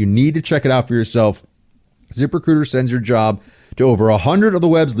ZipRecruiter.com/Buck, all right? You need to check it out for yourself. ZipRecruiter sends your job to over 100 of the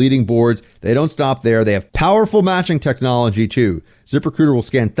web's leading boards. They don't stop there. They have powerful matching technology, too. ZipRecruiter will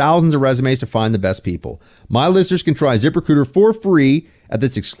scan thousands of resumes to find the best people. My listeners can try ZipRecruiter for free at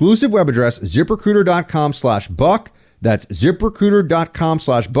this exclusive web address, ZipRecruiter.com/Buck. That's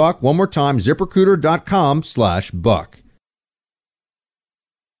ZipRecruiter.com/Buck. One more time, ZipRecruiter.com/Buck.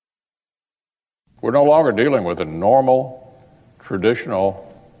 We're no longer dealing with a normal,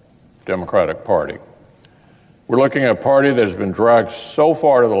 traditional Democratic Party. We're looking at a party that has been dragged so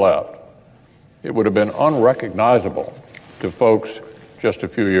far to the left, it would have been unrecognizable to folks just a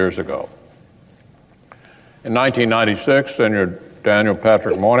few years ago. In 1996, Senator Daniel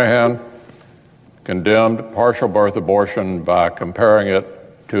Patrick Moynihan condemned partial birth abortion by comparing it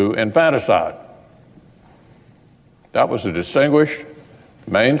to infanticide. That was a distinguished,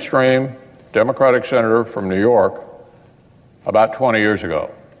 mainstream Democratic senator from New York about 20 years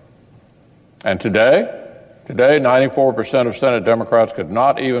ago. And today, 94% of Senate Democrats could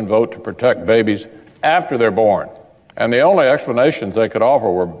not even vote to protect babies after they're born. And the only explanations they could offer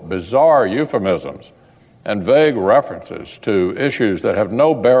were bizarre euphemisms and vague references to issues that have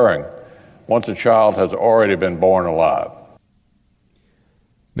no bearing once a child has already been born alive.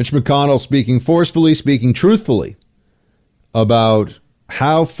 Mitch McConnell speaking forcefully, speaking truthfully about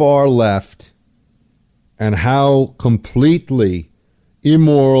how far left and how completely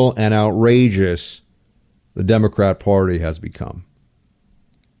immoral and outrageous the Democrat Party has become.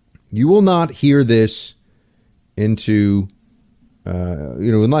 You will not hear this will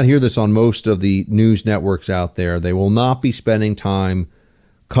not hear this on most of the news networks out there. They will not be spending time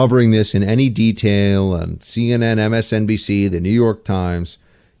covering this in any detail on CNN, MSNBC, the New York Times.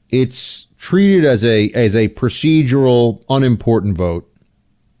 It's treated as a procedural, unimportant vote.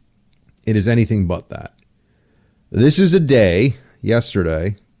 It is anything but that. This is a day,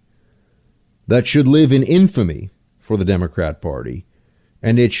 yesterday, that should live in infamy for the Democrat Party,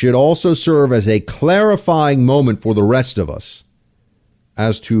 and it should also serve as a clarifying moment for the rest of us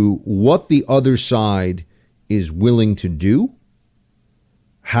as to what the other side is willing to do,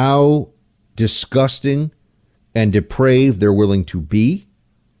 how disgusting and depraved they're willing to be,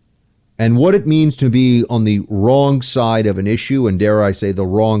 and what it means to be on the wrong side of an issue, and dare I say the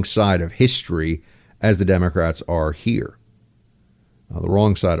wrong side of history, as the Democrats are here. The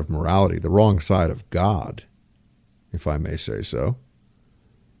wrong side of morality, the wrong side of God, if I may say so.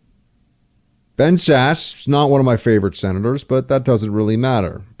 Ben Sasse is not one of my favorite senators, but that doesn't really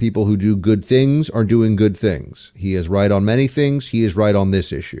matter. People who do good things are doing good things. He is right on many things. He is right on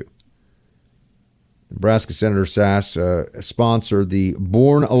this issue. Nebraska Senator Sasse sponsored the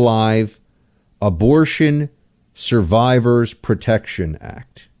Born Alive Abortion Survivors Protection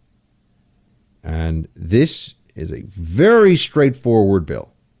Act. And this is a very straightforward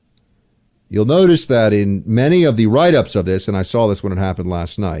bill. You'll notice that in many of the write-ups of this, and I saw this when it happened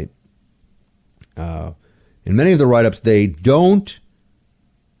last night, in many of the write-ups, they don't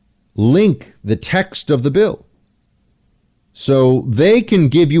link the text of the bill. So they can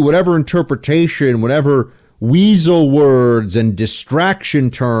give you whatever interpretation, whatever weasel words and distraction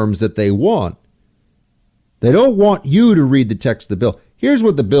terms that they want. They don't want you to read the text of the bill. Here's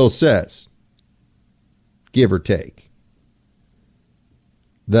what the bill says, give or take.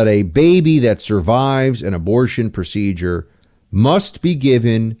 That a baby that survives an abortion procedure must be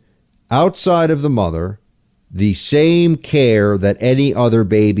given outside of the mother the same care that any other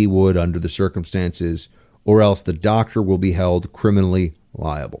baby would under the circumstances, or else the doctor will be held criminally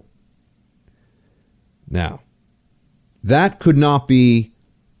liable. Now, that could not be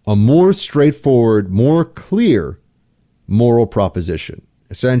a more straightforward, more clear moral proposition.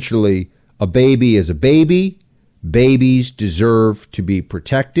 Essentially, a baby is a baby. Babies deserve to be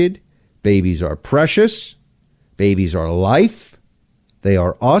protected. Babies are precious. Babies are life. They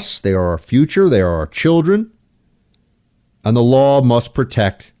are us. They are our future. They are our children. And the law must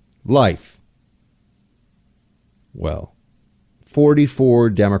protect life. Well,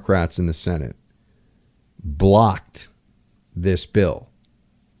 44 Democrats in the Senate blocked this bill.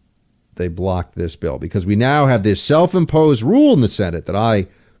 They blocked this bill because we now have this self-imposed rule in the Senate that I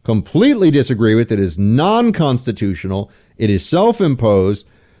completely disagree with. It is non-constitutional. It is self-imposed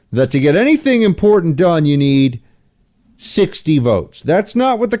that to get anything important done, you need 60 votes. That's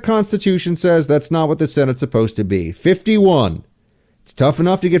not what the Constitution says. That's not what the Senate's supposed to be. 51. It's tough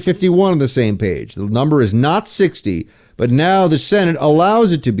enough to get 51 on the same page. The number is not 60, but now the Senate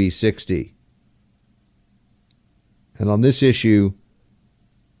allows it to be 60. And on this issue,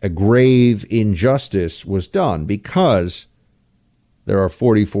 a grave injustice was done because there are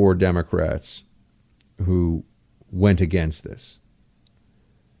 44 Democrats who went against this.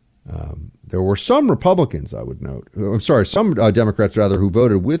 There were some Republicans, I would note. Some Democrats, rather, who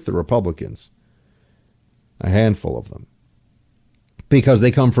voted with the Republicans. A handful of them. Because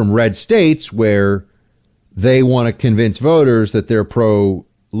they come from red states where they want to convince voters that they're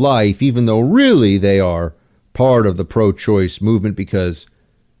pro-life, even though really they are part of the pro-choice movement because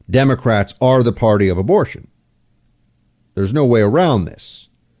Democrats are the party of abortion. There's no way around this.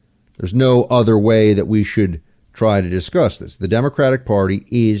 There's no other way that we should try to discuss this. The Democratic Party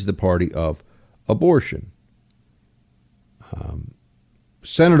is the party of abortion.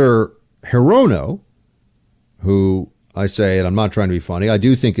 Senator Hirono, who I say, and I'm not trying to be funny, I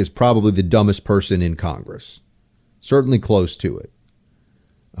do think is probably the dumbest person in Congress. Certainly close to it.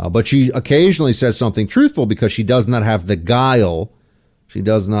 But she occasionally says something truthful because she does not have the guile. She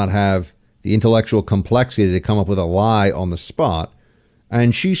does not have the intellectual complexity to come up with a lie on the spot.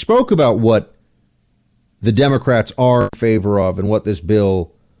 And she spoke about what the Democrats are in favor of and what this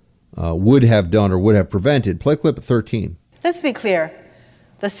bill would have done or would have prevented. Play clip 13. Let's be clear.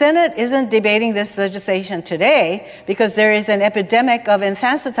 The Senate isn't debating this legislation today because there is an epidemic of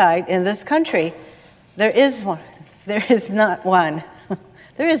infanticide in this country. There is one. There is not one.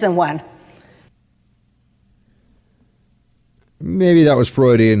 There isn't one. Maybe that was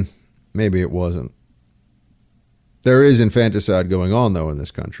Freudian. Maybe it wasn't. There is infanticide going on, though, in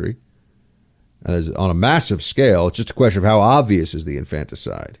this country. As on a massive scale. It's just a question of how obvious is the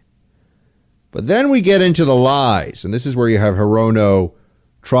infanticide. But then we get into the lies. And this is where you have Hirono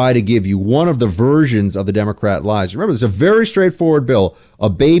try to give you one of the versions of the Democrat lies. Remember, this is a very straightforward bill. A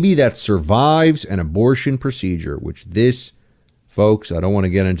baby that survives an abortion procedure, which this, folks, I don't want to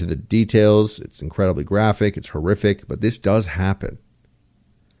get into the details. It's incredibly graphic. It's horrific. But this does happen.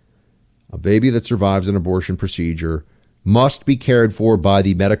 A baby that survives an abortion procedure must be cared for by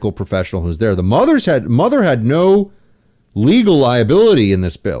the medical professional who's there. The mother had no legal liability in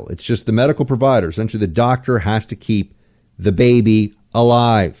this bill. It's just the medical provider. Essentially, the doctor has to keep the baby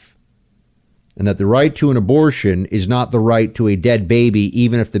alive. And that the right to an abortion is not the right to a dead baby,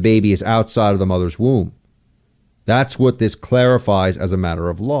 even if the baby is outside of the mother's womb. That's what this clarifies as a matter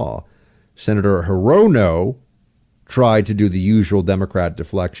of law. Senator Hirono tried to do the usual Democrat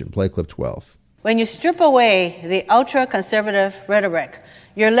deflection. Play clip 12. When you strip away the ultra-conservative rhetoric,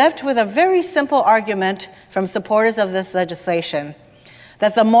 you're left with a very simple argument from supporters of this legislation,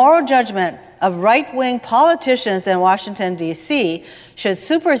 that the moral judgment of right-wing politicians in Washington, D.C. should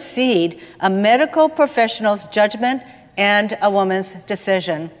supersede a medical professional's judgment and a woman's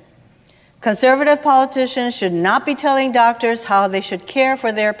decision. Conservative politicians should not be telling doctors how they should care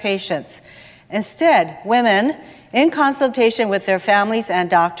for their patients. Instead, women, in consultation with their families and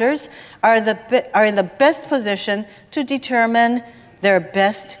doctors, are in the best position to determine their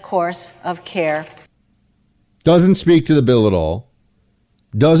best course of care. Doesn't speak to the bill at all.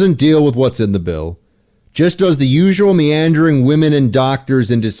 Doesn't deal with what's in the bill. Just does the usual meandering women and doctors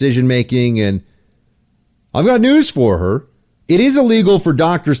and decision making. And I've got news for her. It is illegal for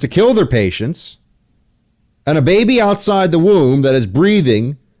doctors to kill their patients, and a baby outside the womb that is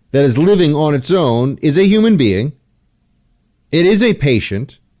breathing, that is living on its own, is a human being. It is a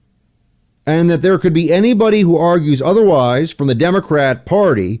patient, and that there could be anybody who argues otherwise from the Democrat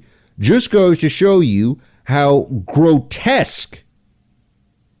Party just goes to show you how grotesque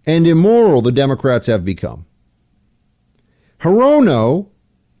and immoral the Democrats have become. Hirono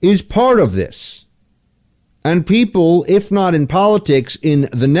is part of this. And people, if not in politics, in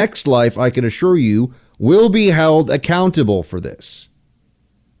the next life, I can assure you, will be held accountable for this.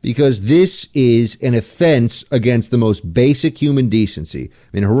 Because this is an offense against the most basic human decency.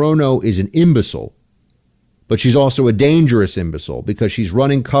 I mean, Hirono is an imbecile, but she's also a dangerous imbecile because she's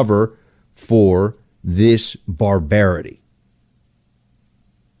running cover for this barbarity.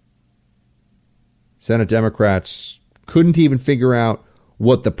 Senate Democrats couldn't even figure out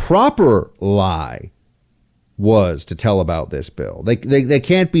what the proper lie was to tell about this bill. They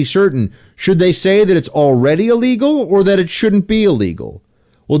can't be certain. Should they say that it's already illegal or that it shouldn't be illegal?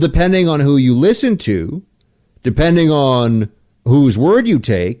 Well, depending on who you listen to, depending on whose word you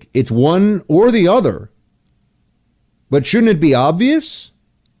take, it's one or the other. But shouldn't it be obvious?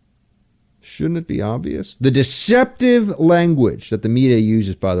 Shouldn't it be obvious? The deceptive language that the media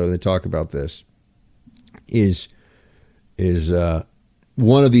uses, by the way, when they talk about this, is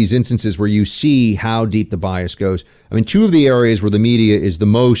one of these instances where you see how deep the bias goes. I mean, two of the areas where the media is the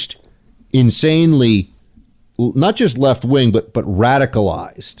most insanely, not just left-wing, but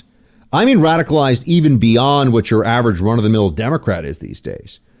radicalized. I mean radicalized even beyond what your average run-of-the-mill Democrat is these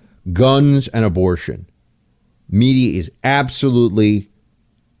days. Guns and abortion. Media is absolutely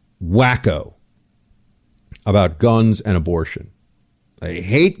wacko about guns and abortion. They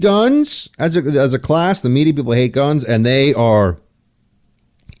hate guns as a class. The media people hate guns, and they are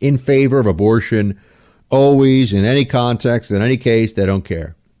in favor of abortion always, in any context, in any case. They don't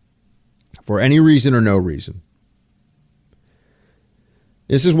care for any reason or no reason.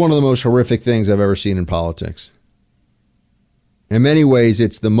 This is one of the most horrific things I've ever seen in politics. In many ways,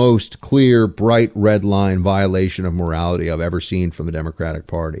 it's the most clear, bright red line violation of morality I've ever seen from the Democratic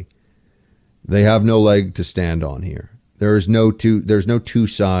Party. They have no leg to stand on here. There's no two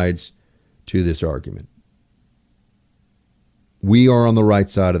sides to this argument. We are on the right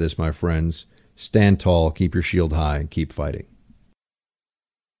side of this, my friends. Stand tall, keep your shield high, and keep fighting.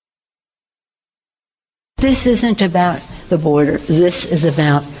 This isn't about the border. This is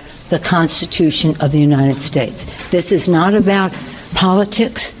about the Constitution of the United States. This is not about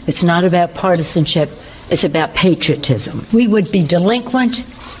politics. It's not about partisanship. It's about patriotism. We would be delinquent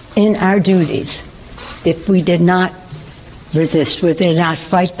in our duties if we did not resist, we did not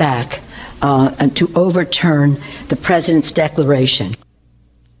fight back and to overturn the president's declaration.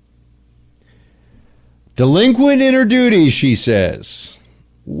 Delinquent in her duties, she says.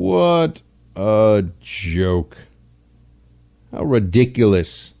 What a joke. How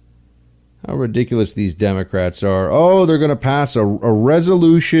ridiculous. How ridiculous these Democrats are. Oh, they're going to pass a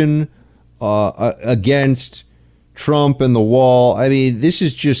resolution against Trump and the wall. I mean, this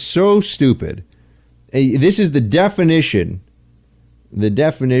is just so stupid. This is the definition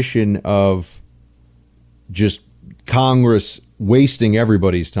of just Congress wasting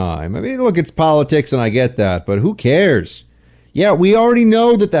everybody's time. I mean, look, it's politics and I get that, but who cares? Yeah, we already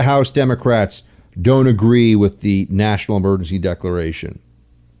know that the House Democrats don't agree with the National Emergency Declaration.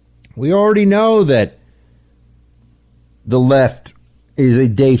 We already know that the left is a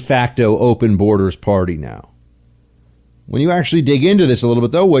de facto open borders party now. When you actually dig into this a little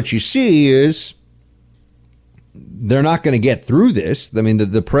bit, though, what you see is they're not going to get through this. I mean,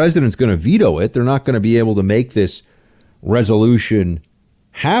 the president's going to veto it. They're not going to be able to make this resolution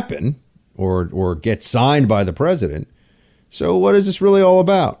happen or get signed by the president. So what is this really all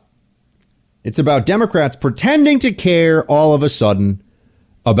about? It's about Democrats pretending to care all of a sudden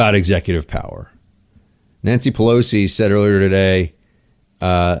about executive power. Nancy Pelosi said earlier today,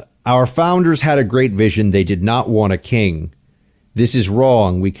 our founders had a great vision. They did not want a king. This is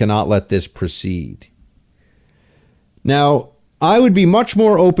wrong. We cannot let this proceed. Now, I would be much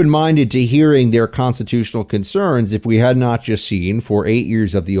more open-minded to hearing their constitutional concerns if we had not just seen, for 8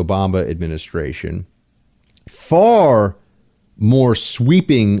 years of the Obama administration, far more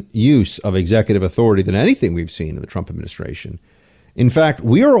sweeping use of executive authority than anything we've seen in the Trump administration. In fact,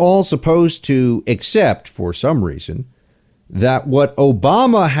 we are all supposed to accept, for some reason, that what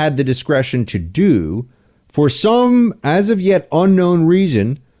Obama had the discretion to do, for some as of yet unknown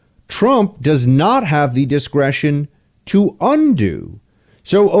reason, Trump does not have the discretion to undo.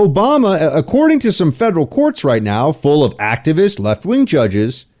 So Obama, according to some federal courts right now, full of activist left-wing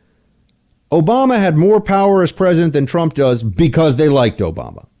judges, Obama had more power as president than Trump does because they liked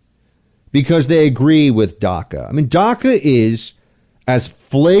Obama, because they agree with DACA. I mean, DACA is as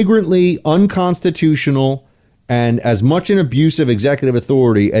flagrantly unconstitutional and as much an abuse of executive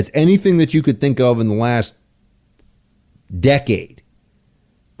authority as anything that you could think of in the last decade.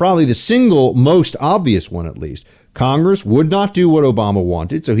 Probably the single most obvious one, at least. Congress would not do what Obama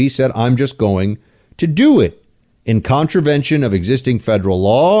wanted, so he said, I'm just going to do it in contravention of existing federal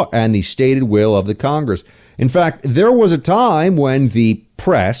law and the stated will of the Congress. In fact, there was a time when the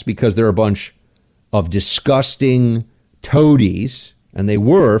press, because they're a bunch of disgusting toadies, and they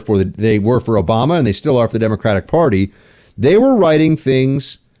were for Obama, and they still are for the Democratic Party, they were writing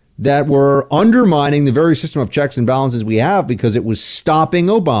things that were undermining the very system of checks and balances we have because it was stopping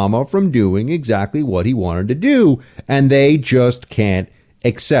Obama from doing exactly what he wanted to do, and they just can't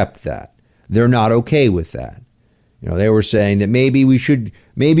accept that. They're not okay with that. You know, they were saying that maybe we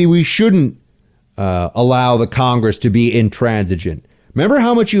shouldn't allow the Congress to be intransigent. Remember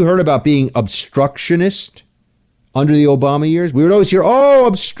how much you heard about being obstructionist under the Obama years? We would always hear, oh,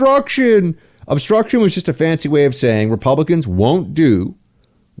 obstruction. Obstruction was just a fancy way of saying Republicans won't do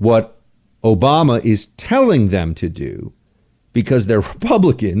what Obama is telling them to do because they're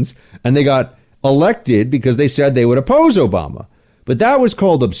Republicans and they got elected because they said they would oppose Obama. But that was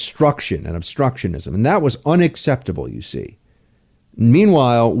called obstruction and obstructionism, and that was unacceptable, you see.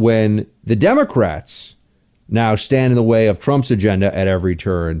 Meanwhile, when the Democrats now stand in the way of Trump's agenda at every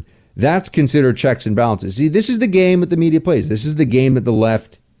turn, that's considered checks and balances. See, this is the game that the media plays. This is the game that the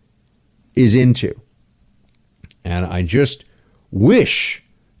left is into. And I just wish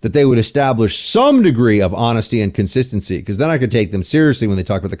that they would establish some degree of honesty and consistency, because then I could take them seriously when they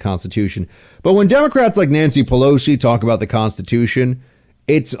talk about the Constitution. But when Democrats like Nancy Pelosi talk about the Constitution,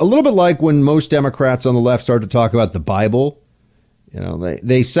 it's a little bit like when most Democrats on the left start to talk about the Bible. You know,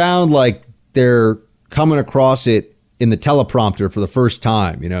 they sound like they're coming across it in the teleprompter for the first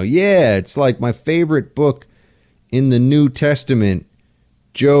time. You know, yeah, it's like my favorite book in the New Testament,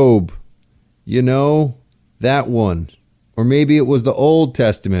 Job, you know, that one. Or maybe it was the Old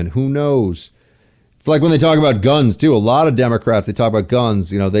Testament. Who knows? It's like when they talk about guns, too. A lot of Democrats, they talk about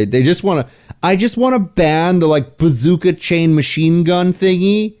guns. You know, they just want to, I just want to ban the like bazooka chain machine gun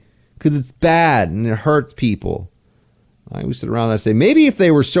thingy because it's bad and it hurts people. I always sit around and I say, maybe if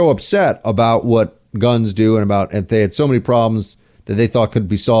they were so upset about what guns do and about if they had so many problems that they thought could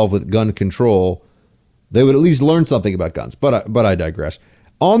be solved with gun control, they would at least learn something about guns. But I digress.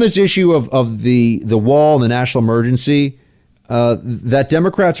 On this issue of the wall and the national emergency, that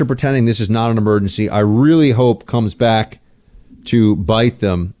Democrats are pretending this is not an emergency, I really hope comes back to bite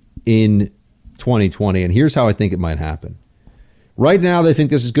them in 2020. And here's how I think it might happen. Right now, they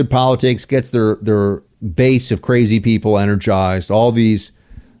think this is good politics, gets their base of crazy people energized, all these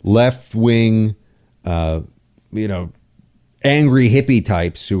left-wing, angry hippie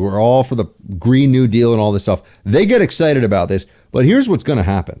types who are all for the Green New Deal and all this stuff. They get excited about this. But here's what's going to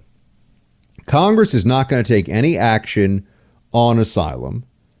happen. Congress is not going to take any action on asylum.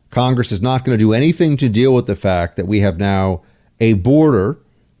 Congress is not going to do anything to deal with the fact that we have now a border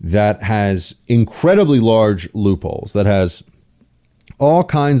that has incredibly large loopholes, that has all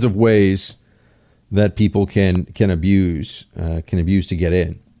kinds of ways that people can abuse to get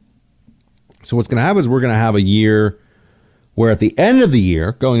in. So what's going to happen is we're going to have a year where at the end of the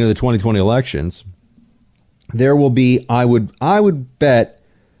year, going into the 2020 elections, there will be, I would bet,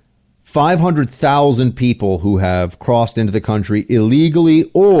 500,000 people who have crossed into the country illegally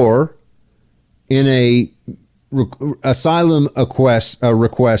or in a asylum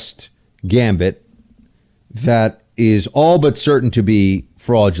request gambit that is all but certain to be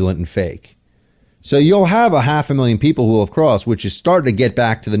fraudulent and fake. So you'll have 500,000 people who will have crossed, which is starting to get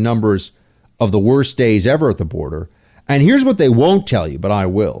back to the numbers of the worst days ever at the border. And here's what they won't tell you, but I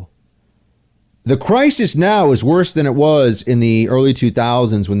will. The crisis now is worse than it was in the early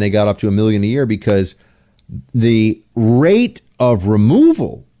 2000s when they got up to 1 million a year, because the rate of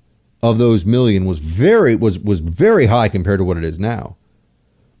removal of those million was very high compared to what it is now.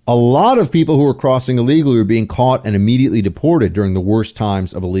 A lot of people who were crossing illegally were being caught and immediately deported during the worst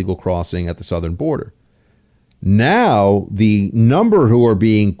times of illegal crossing at the southern border. Now, the number who are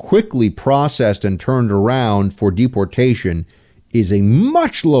being quickly processed and turned around for deportation is a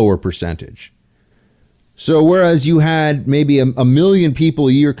much lower percentage. So whereas you had maybe a million people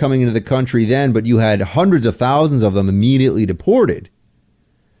a year coming into the country then, but you had hundreds of thousands of them immediately deported,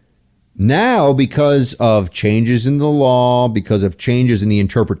 now, because of changes in the law, because of changes in the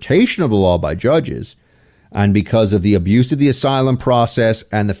interpretation of the law by judges, and because of the abuse of the asylum process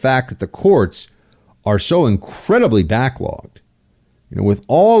and the fact that the courts are so incredibly backlogged, with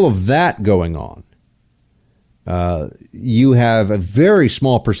all of that going on, you have a very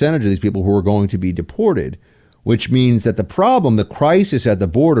small percentage of these people who are going to be deported, which means that the crisis at the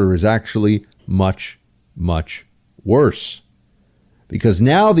border is actually much, much worse. Because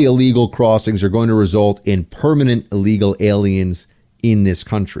now the illegal crossings are going to result in permanent illegal aliens in this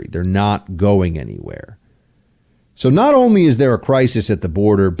country. They're not going anywhere. So not only is there a crisis at the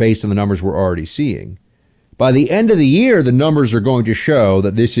border based on the numbers we're already seeing, by the end of the year, the numbers are going to show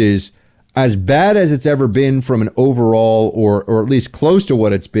that this is as bad as it's ever been from an overall, or at least close to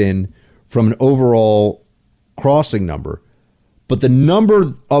what it's been from an overall crossing number. But the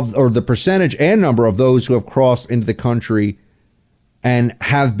number of, or the percentage and number of those who have crossed into the country and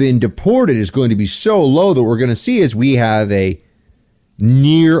have been deported is going to be so low that what we're going to see is we have a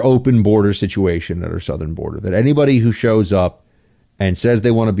near open border situation at our southern border, that anybody who shows up and says they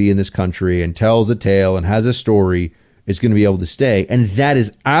want to be in this country and tells a tale and has a story is going to be able to stay. And that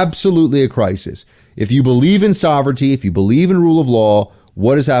is absolutely a crisis. If you believe in sovereignty, if you believe in rule of law,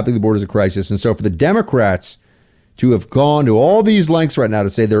 what is happening at the border is a crisis. And so for the Democrats to have gone to all these lengths right now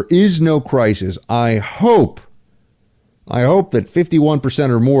to say there is no crisis, I hope that 51%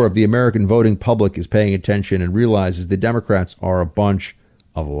 or more of the American voting public is paying attention and realizes the Democrats are a bunch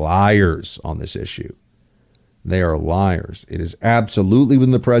of liars on this issue. They are liars. It is absolutely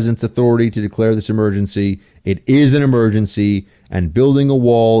within the president's authority to declare this emergency. It is an emergency, and building a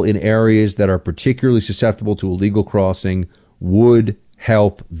wall in areas that are particularly susceptible to illegal crossing would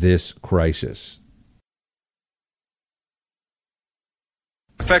help this crisis.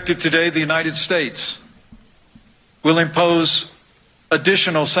 Effective today, the United States will impose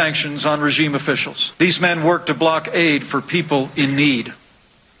additional sanctions on regime officials. These men work to block aid for people in need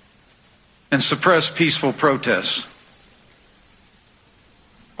and suppress peaceful protests,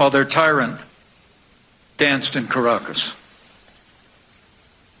 while their tyrant danced in Caracas.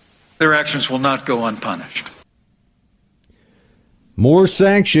 Their actions will not go unpunished. More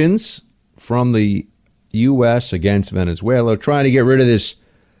sanctions from the U.S. against Venezuela, trying to get rid of this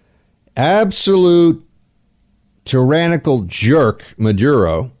absolute tyrannical jerk,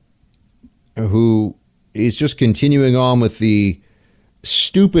 Maduro, who is just continuing on with the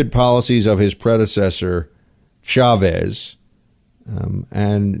stupid policies of his predecessor, Chavez.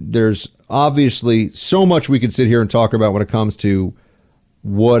 And there's obviously so much we could sit here and talk about when it comes to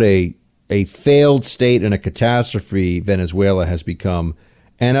what a failed state and a catastrophe Venezuela has become.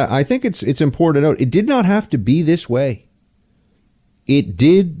 And I think it's important to note, it did not have to be this way. It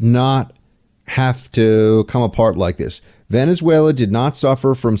did not have to come apart like this. Venezuela did not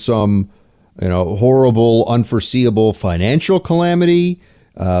suffer from some, horrible, unforeseeable financial calamity.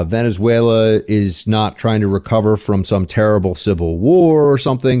 Venezuela is not trying to recover from some terrible civil war or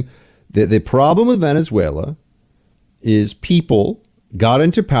something. The problem with Venezuela is people got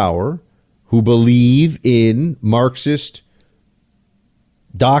into power who believe in Marxist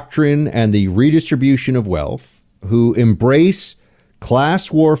doctrine and the redistribution of wealth, who embrace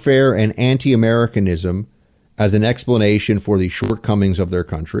class warfare and anti-Americanism as an explanation for the shortcomings of their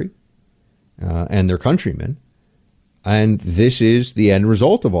country and their countrymen. And this is the end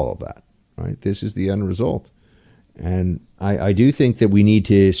result of all of that, right? This is the end result. And I do think that we need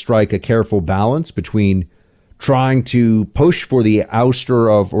to strike a careful balance between trying to push for the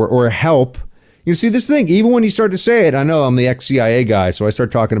ouster of or help. You see, this thing, even when you start to say it, I know I'm the ex-CIA guy, so I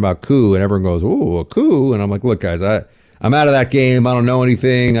start talking about coup, and everyone goes, "Ooh, a coup." And I'm like, look, guys, I'm out of that game. I don't know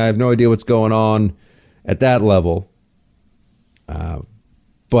anything. I have no idea what's going on at that level.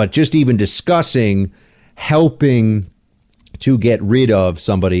 But just even discussing helping to get rid of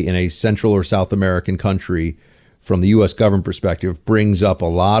somebody in a Central or South American country from the U.S. government perspective brings up a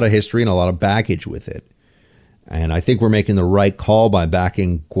lot of history and a lot of baggage with it. And I think we're making the right call by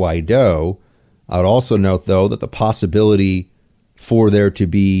backing Guaido. I would also note, though, that the possibility for there to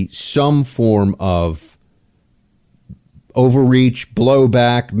be some form of overreach,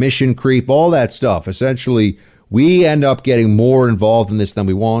 blowback, mission creep, all that stuff. Essentially, we end up getting more involved in this than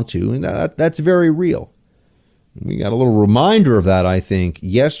we want to, and that's very real. We got a little reminder of that, I think,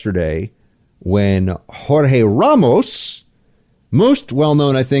 yesterday when Jorge Ramos, most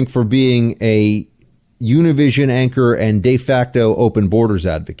well-known, I think, for being a Univision anchor and de facto open borders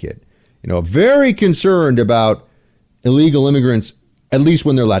advocate, very concerned about illegal immigrants, at least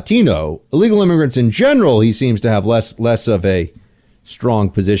when they're Latino. Illegal immigrants in general, he seems to have less of a strong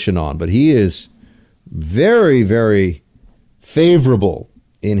position on. But he is very, very favorable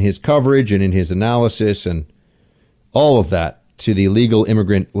in his coverage and in his analysis and all of that to the illegal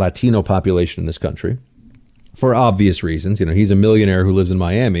immigrant Latino population in this country for obvious reasons. He's a millionaire who lives in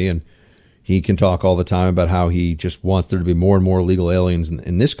Miami, and He can talk all the time about how he just wants there to be more and more illegal aliens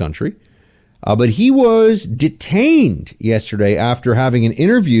in this country. But he was detained yesterday after having an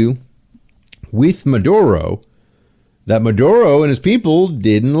interview with Maduro that Maduro and his people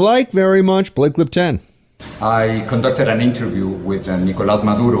didn't like very much. Play clip 10. I conducted an interview with Nicolás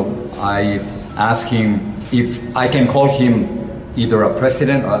Maduro. I asked him if I can call him either a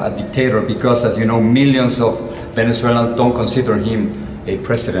president or a dictator, because, as you know, millions of Venezuelans don't consider him a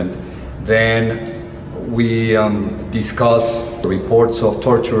president. Then we discussed reports of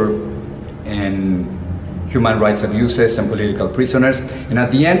torture and human rights abuses and political prisoners. And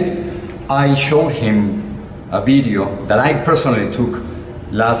at the end, I showed him a video that I personally took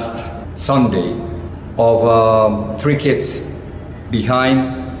last Sunday of 3 kids behind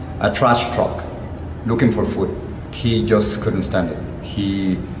a trash truck looking for food. He just couldn't stand it.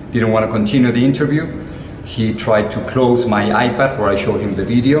 He didn't want to continue the interview. He tried to close my iPad where I showed him the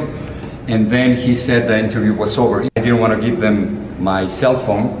video. And then he said the interview was over. I didn't want to give them my cell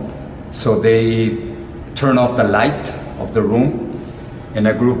phone. So they turned off the light of the room, and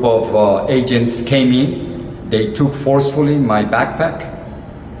a group of agents came in. They took forcefully my backpack,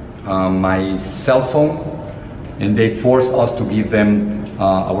 my cell phone, and they forced us to give them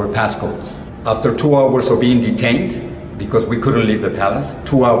our passcodes. After 2 hours of being detained, because we couldn't leave the palace,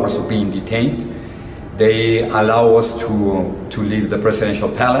 2 hours of being detained, they allow us to leave the presidential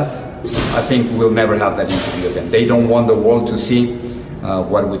palace. I think we'll never have that interview again. They don't want the world to see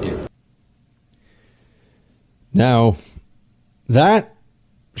what we did. Now, that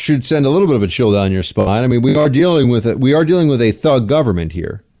should send a little bit of a chill down your spine. I mean, we are dealing with a thug government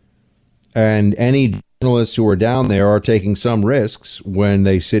here, and any journalists who are down there are taking some risks when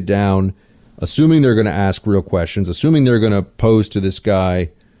they sit down, assuming they're going to ask real questions, assuming they're going to pose to this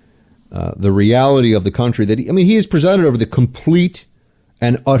guy the reality of the country that he has presided over the complete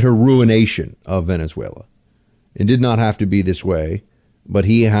and utter ruination of Venezuela. It did not have to be this way, but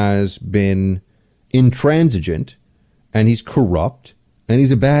he has been intransigent, and he's corrupt, and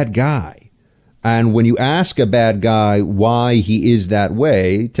he's a bad guy. And when you ask a bad guy why he is that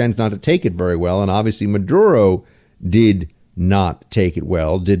way, he tends not to take it very well. And obviously Maduro did not take it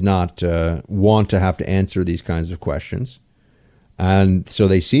well, did not want to have to answer these kinds of questions. And so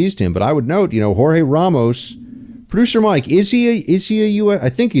they seized him. But I would note, Jorge Ramos, producer Mike, is he a U.S.? I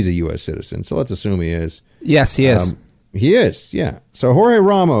think he's a U.S. citizen, so let's assume he is. Yes, he is. He is, yeah. So Jorge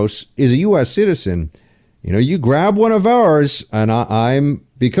Ramos is a U.S. citizen. You grab one of ours, and I'm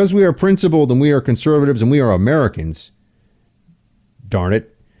because we are principled and we are conservatives and we are Americans. Darn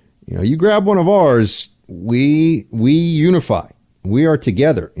it, you grab one of ours, we unify. We are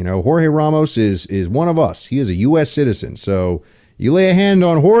together. Jorge Ramos is one of us. He is a U.S. citizen. So you lay a hand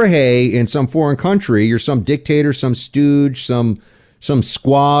on Jorge in some foreign country, you're some dictator, some stooge, some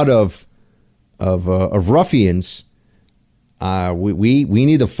squad of ruffians. We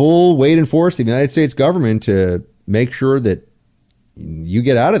need the full weight and force of the United States government to make sure that you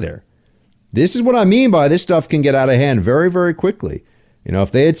get out of there. This is what I mean by this stuff can get out of hand very, very quickly.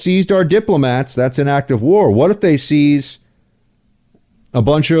 If they had seized our diplomats, that's an act of war. What if they seize a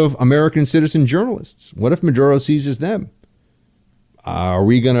bunch of American citizen journalists? What if Maduro seizes them? Are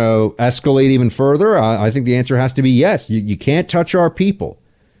we going to escalate even further? I think the answer has to be yes. You can't touch our people.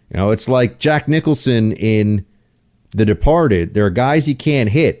 It's like Jack Nicholson in The Departed. There are guys he can't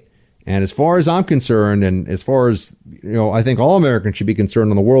hit. And as far as I'm concerned, and as far as, I think all Americans should be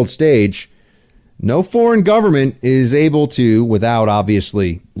concerned on the world stage, no foreign government is able to, without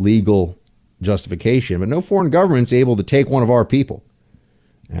obviously legal justification, but no foreign government is able to take one of our people.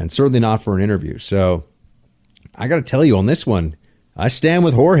 And certainly not for an interview. So I got to tell you on this one, I stand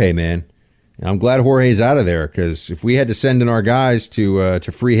with Jorge, man. And I'm glad Jorge's out of there, because if we had to send in our guys to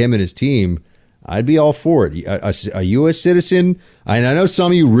free him and his team, I'd be all for it. A U.S. citizen, and I know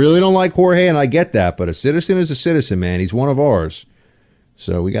some of you really don't like Jorge, and I get that, but a citizen is a citizen, man. He's one of ours.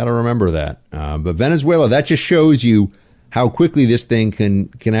 So we got to remember that. But Venezuela, that just shows you how quickly this thing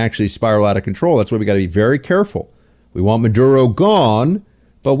can actually spiral out of control. That's why we got to be very careful. We want Maduro gone,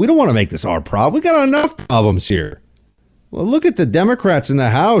 but we don't want to make this our problem. We got enough problems here. Well, look at the Democrats in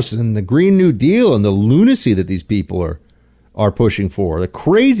the House and the Green New Deal and the lunacy that these people are pushing for, the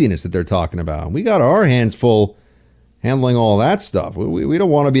craziness that they're talking about. And we got our hands full handling all that stuff. We don't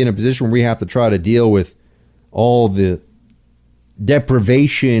want to be in a position where we have to try to deal with all the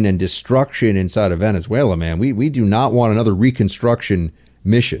deprivation and destruction inside of Venezuela, man. We do not want another reconstruction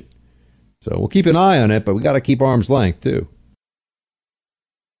mission. So we'll keep an eye on it, but we got to keep arm's length too.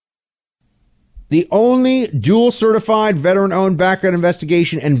 The only dual certified veteran-owned background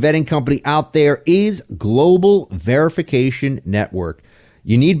investigation and vetting company out there is Global Verification Network.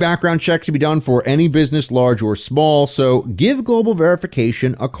 You need background checks to be done for any business, large or small, so give Global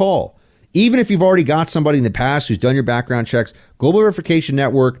Verification a call. Even if you've already got somebody in the past who's done your background checks, Global Verification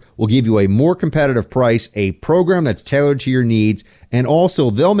Network will give you a more competitive price, a program that's tailored to your needs, and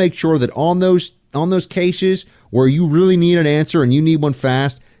also they'll make sure that on those cases where you really need an answer and you need one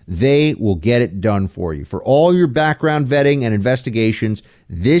fast, they will get it done for you. For all your background vetting and investigations,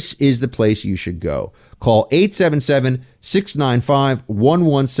 this is the place you should go. Call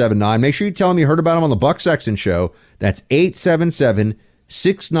 877-695-1179. Make sure you tell them you heard about them on the Buck Sexton Show. That's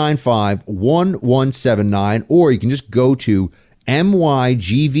 877-695-1179. Or you can just go to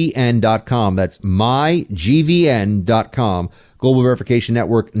mygvn.com. That's mygvn.com. Global Verification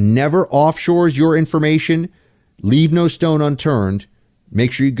Network never offshores your information. Leave no stone unturned.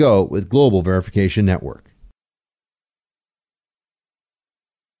 Make sure you go with Global Verification Network.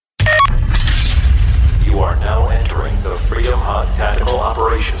 You are now entering the Freedom Hunt Tactical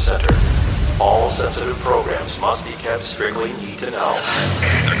Operations Center. All sensitive programs must be kept strictly need to know.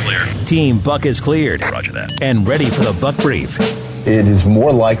 They're clear. Team Buck is cleared. Roger that. And ready for the Buck Brief. It is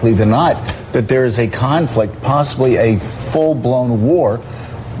more likely than not that there is a conflict, possibly a full-blown war,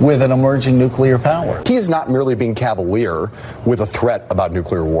 with an emerging nuclear power. He is not merely being cavalier with a threat about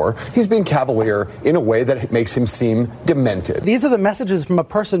nuclear war. He's being cavalier in a way that makes him seem demented. These are the messages from a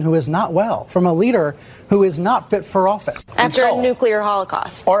person who is not well, from a leader who is not fit for office. After a nuclear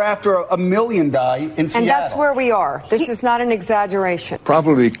holocaust. Or after a million die in Seattle. And that's where we are. This is not an exaggeration.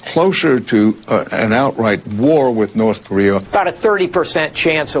 Probably closer to an outright war with North Korea. About a 30%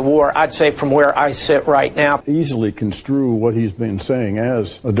 chance of war, I'd say, from where I sit right now. Easily construe what he's been saying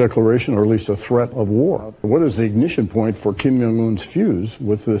as a declaration or at least a threat of war. What is the ignition point for Kim Jong-un's fuse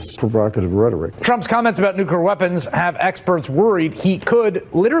with this provocative rhetoric? Trump's comments about nuclear weapons have experts worried he could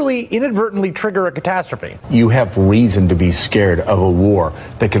literally inadvertently trigger a catastrophe. You have reason to be scared of a war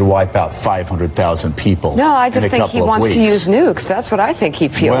that could wipe out 500,000 people. No, I just think he wants weeks. to use nukes. That's what I think he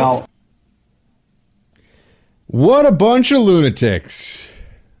feels. Well, what a bunch of lunatics.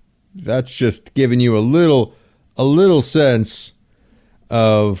 That's just giving you a little sense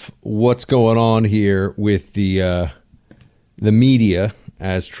of what's going on here with the media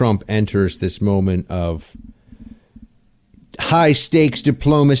as Trump enters this moment of high stakes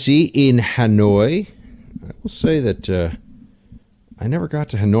diplomacy in Hanoi. I will say that I never got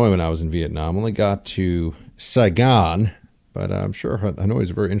to Hanoi when I was in Vietnam. Only got to Saigon, but I'm sure Hanoi is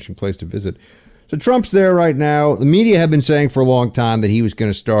a very interesting place to visit. So Trump's there right now. The media have been saying for a long time that he was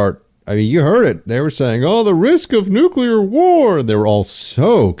going to start. I mean, you heard it. They were saying, oh, the risk of nuclear war. They were all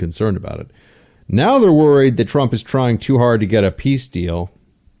so concerned about it. Now they're worried that Trump is trying too hard to get a peace deal.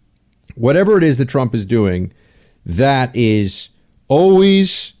 Whatever it is that Trump is doing, that is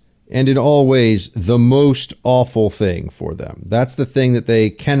always and in all ways the most awful thing for them. That's the thing that they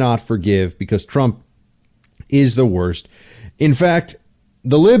cannot forgive because Trump is the worst. In fact,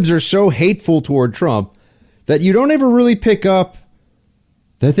 the libs are so hateful toward Trump that you don't ever really pick up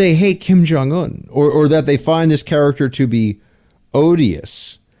that they hate Kim Jong-un or that they find this character to be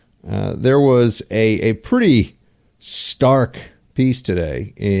odious. There was a pretty stark piece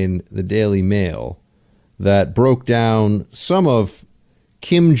today in the Daily Mail that broke down some of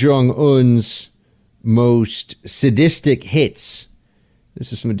Kim Jong-un's most sadistic hits.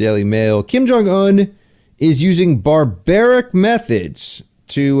 This is from the Daily Mail. Kim Jong-un is using barbaric methods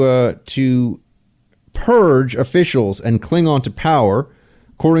to purge officials and cling on to power,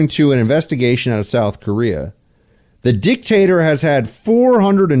 according to an investigation out of South Korea. The dictator has had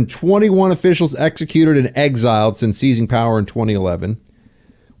 421 officials executed and exiled since seizing power in 2011,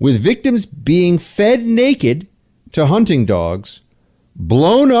 with victims being fed naked to hunting dogs,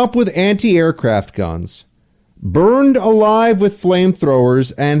 blown up with anti-aircraft guns, burned alive with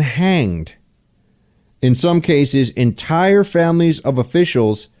flamethrowers, and hanged. In some cases, entire families of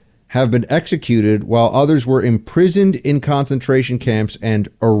officials have been executed while others were imprisoned in concentration camps and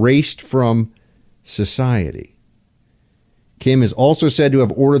erased from society. Kim is also said to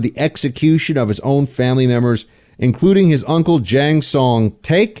have ordered the execution of his own family members, including his uncle Jang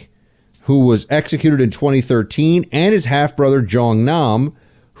Song-taek, who was executed in 2013, and his half-brother Jong Nam,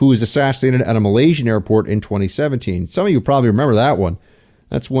 who was assassinated at a Malaysian airport in 2017. Some of you probably remember that one.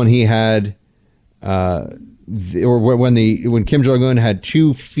 That's when he had... when Kim Jong-un had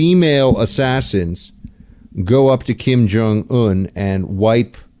two female assassins go up to Kim Jong-un and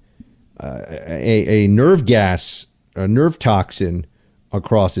wipe a nerve gas, a nerve toxin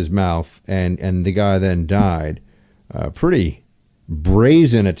across his mouth, and the guy then died. Pretty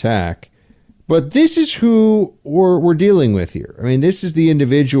brazen attack. But this is who we're dealing with here. I mean, this is the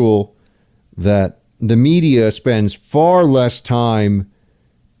individual that the media spends far less time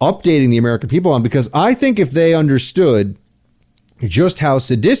updating the American people on, because I think if they understood just how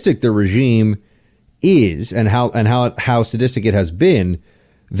sadistic the regime is and how sadistic it has been,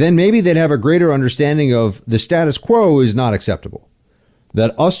 then maybe they'd have a greater understanding of the status quo is not acceptable.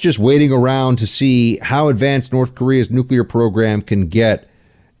 That us just waiting around to see how advanced North Korea's nuclear program can get,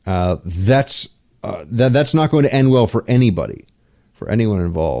 that's not going to end well for anybody, for anyone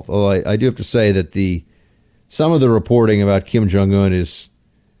involved. Although I do have to say that some of the reporting about Kim Jong-un is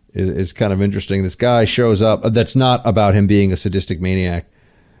kind of interesting. This guy shows up. That's not about him being a sadistic maniac.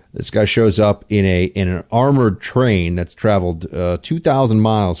 This guy shows up in an armored train that's traveled 2,000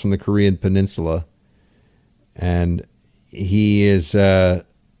 miles from the Korean peninsula, and he is. It's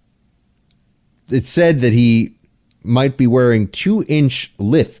said that he might be wearing 2-inch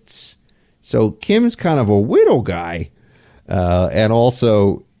lifts. So Kim's kind of a widow guy, and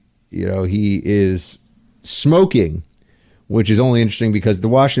also, he is smoking, which is only interesting because the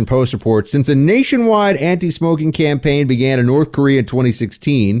Washington Post reports, since a nationwide anti-smoking campaign began in North Korea in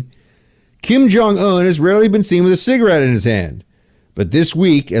 2016, Kim Jong-un has rarely been seen with a cigarette in his hand. But this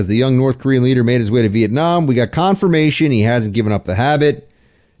week, as the young North Korean leader made his way to Vietnam, we got confirmation he hasn't given up the habit.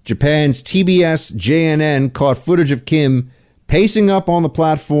 Japan's TBS JNN caught footage of Kim pacing up on the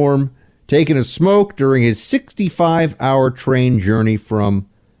platform, taking a smoke during his 65-hour train journey from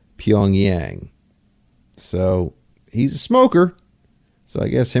Pyongyang. So he's a smoker. So I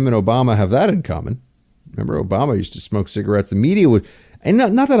guess him and Obama have that in common. Remember, Obama used to smoke cigarettes. The media would, and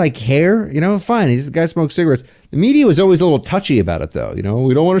not that I care, fine. He's the guy who smokes cigarettes. The media was always a little touchy about it, though. We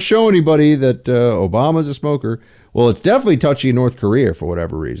don't want to show anybody that Obama's a smoker. Well, it's definitely touchy in North Korea for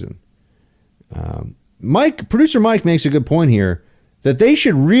whatever reason. Producer Mike makes a good point here that they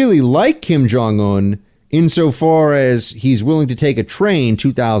should really like Kim Jong-un insofar as he's willing to take a train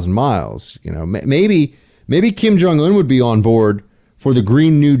 2,000 miles. Maybe Kim Jong-un would be on board for the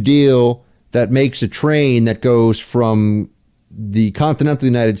Green New Deal that makes a train that goes from the continental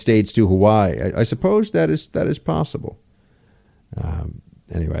United States to Hawaii. I suppose that is possible.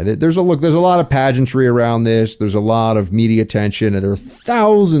 Anyway, there's a lot of pageantry around this. There's a lot of media attention, and there are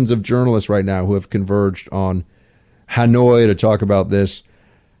thousands of journalists right now who have converged on Hanoi to talk about this.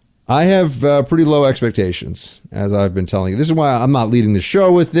 I have pretty low expectations, as I've been telling you. This is why I'm not leading the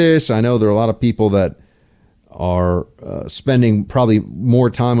show with this. I know there are a lot of people that are spending probably more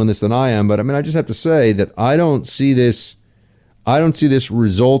time on this than I am, but I just have to say that I don't see this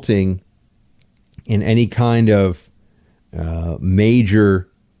resulting in any kind of major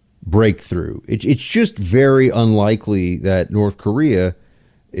breakthrough. It's just very unlikely that North Korea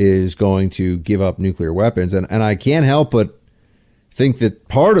is going to give up nuclear weapons. And I can't help but think that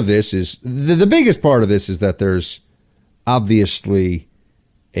part of this is, the biggest part of this is that there's obviously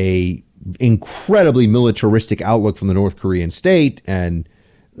a incredibly militaristic outlook from the North Korean state. And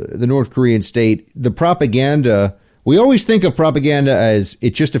the North Korean state, the propaganda, we always think of propaganda as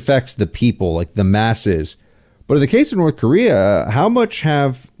it just affects the people, like the masses. But in the case of North Korea, how much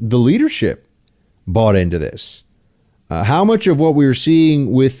have the leadership bought into this? How much of what we're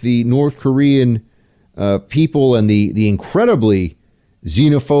seeing with the North Korean people and the incredibly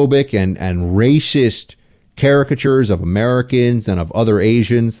xenophobic and racist caricatures of Americans and of other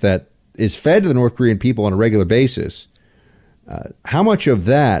Asians that is fed to the North Korean people on a regular basis, how much of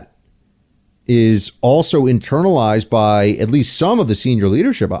that is also internalized by at least some of the senior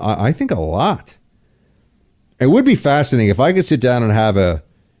leadership? I think a lot. It would be fascinating if I could sit down and have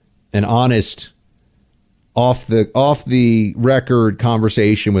an honest, off the record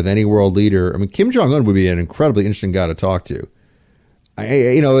conversation with any world leader. Kim Jong-un would be an incredibly interesting guy to talk to.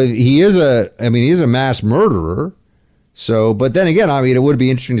 He is a mass murderer. So, but then again, it would be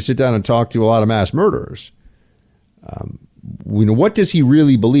interesting to sit down and talk to a lot of mass murderers. What does he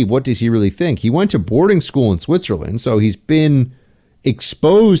really believe? What does he really think? He went to boarding school in Switzerland, so he's been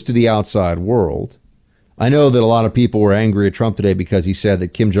exposed to the outside world. I know that a lot of people were angry at Trump today because he said that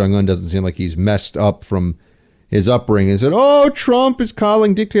Kim Jong-un doesn't seem like he's messed up from his upbringing. He said, Trump is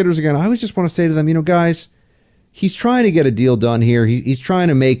calling dictators again. I always just want to say to them, guys, he's trying to get a deal done here. He's trying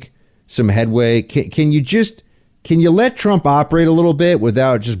to make some headway. Can you let Trump operate a little bit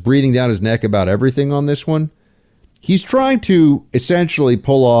without just breathing down his neck about everything on this one? He's trying to essentially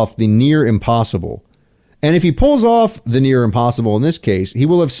pull off the near impossible. And if he pulls off the near impossible in this case, he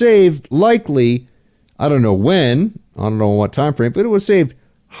will have saved likely, I don't know when, I don't know what time frame, but it would have saved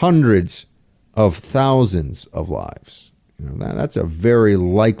hundreds of thousands of lives. That's a very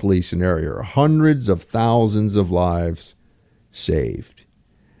likely scenario. Hundreds of thousands of lives saved.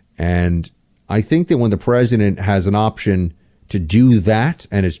 And I think that when the president has an option to do that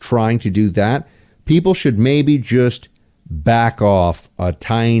and is trying to do that, people should maybe just back off a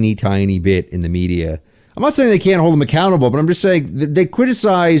tiny, tiny bit in the media. I'm not saying they can't hold them accountable, but I'm just saying they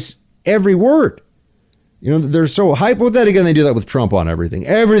criticize every word. You know, they're so hype. Well, then again, they do that with Trump on everything.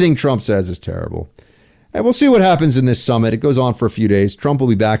 Everything Trump says is terrible. And we'll see what happens in this summit. It goes on for a few days. Trump will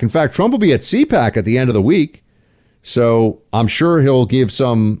be back. In fact, Trump will be at CPAC at the end of the week. So I'm sure he'll give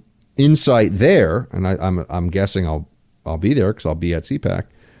some insight there. And I'm guessing I'll be there because I'll be at CPAC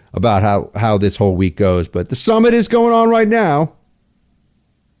about how this whole week goes. But the summit is going on right now.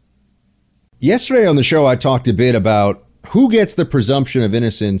 Yesterday on the show, I talked a bit about who gets the presumption of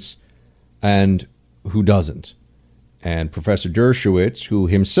innocence and who doesn't. And Professor Dershowitz, who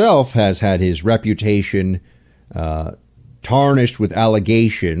himself has had his reputation tarnished with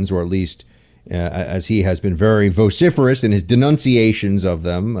allegations, or at least as he has been very vociferous in his denunciations of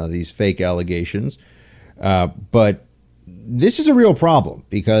them, these fake allegations. But this is a real problem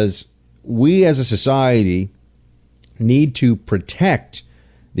because we as a society need to protect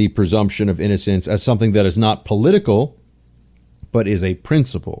the presumption of innocence as something that is not political, but is a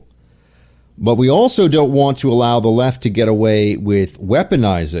principle. But we also don't want to allow the left to get away with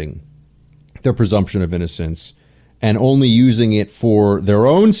weaponizing the presumption of innocence and only using it for their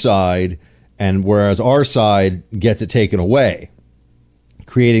own side, and whereas our side gets it taken away,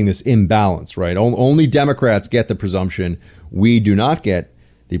 creating this imbalance, right? Only Democrats get the presumption. We do not get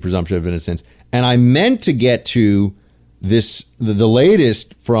the presumption of innocence. And I meant to get to this, the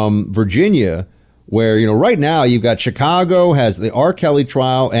latest from Virginia, where, you know, right now you've got Chicago has the R. Kelly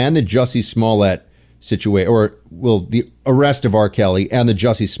trial and the Jussie Smollett situation, or, well, the arrest of R. Kelly and the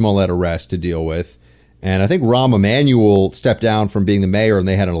Jussie Smollett arrest to deal with. And I think Rahm Emanuel stepped down from being the mayor, and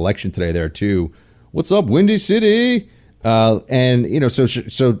they had an election today there too. What's up, Windy City? And, you know,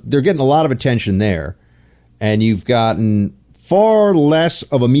 so they're getting a lot of attention there. And you've gotten far less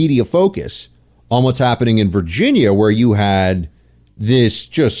of a media focus on what's happening in Virginia, where you had this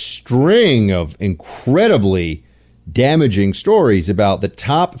just string of incredibly damaging stories about the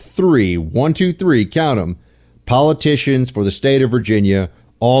top three, 1, 2, 3, count them, politicians for the state of Virginia,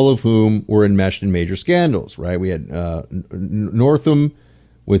 all of whom were enmeshed in major scandals, right? We had Northam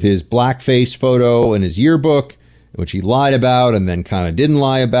with his blackface photo in his yearbook, which he lied about and then kind of didn't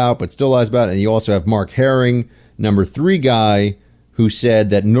lie about, but still lies about. And you also have Mark Herring, number 3 guy, who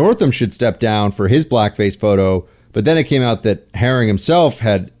said that Northam should step down for his blackface photo. But then it came out that Herring himself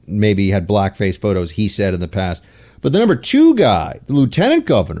had blackface photos, he said, in the past. But the number 2 guy, the lieutenant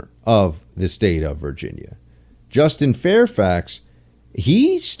governor of the state of Virginia, Justin Fairfax,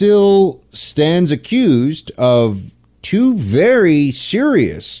 he still stands accused of 2 very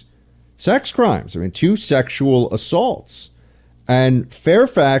serious sex crimes. I mean, 2 sexual assaults. And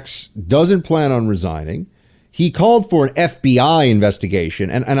Fairfax doesn't plan on resigning. He called for an FBI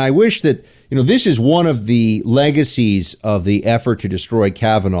investigation. And I wish that, you know, this is one of the legacies of the effort to destroy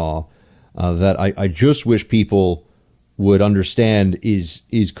Kavanaugh that I just wish people would understand is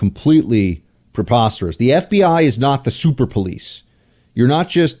completely preposterous. The FBI is not the super police. You're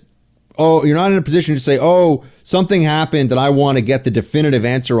not in a position to say, oh, something happened and I want to get the definitive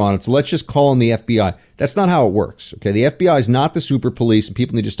answer on it, so let's just call in the FBI. That's not how it works. Okay, the FBI is not the super police, and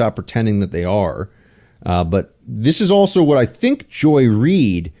people need to stop pretending that they are. But this is also what I think Joy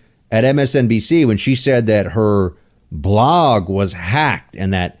Reid at MSNBC, when she said that her blog was hacked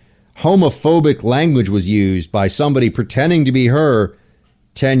and that homophobic language was used by somebody pretending to be her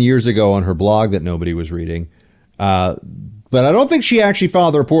 10 years ago on her blog that nobody was reading. But I don't think she actually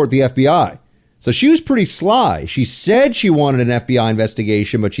filed a report with the FBI. So she was pretty sly. She said she wanted an FBI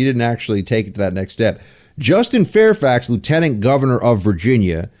investigation, but she didn't actually take it to that next step. Justin Fairfax, lieutenant governor of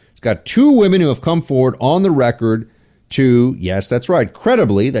Virginia, has got 2 women who have come forward on the record to, yes, that's right,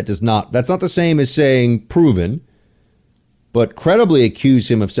 credibly, that's not the same as saying proven, but credibly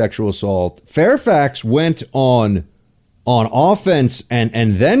accuse him of sexual assault. Fairfax went on offense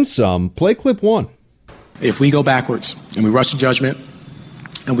and then some. Play clip 1. If we go backwards and we rush to judgment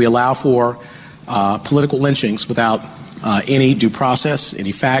and we allow for political lynchings without any due process,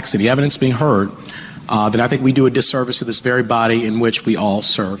 any facts, any evidence being heard, then I think we do a disservice to this very body in which we all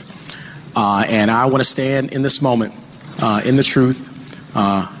serve. And I want to stand in this moment in the truth,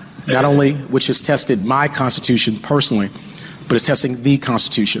 not only which has tested my Constitution personally, but is testing the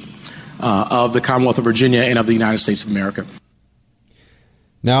Constitution of the Commonwealth of Virginia and of the United States of America.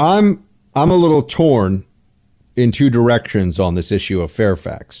 Now, I'm a little torn in 2 directions on this issue of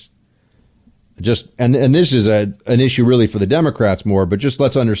Fairfax. And this is an issue really for the Democrats more, but just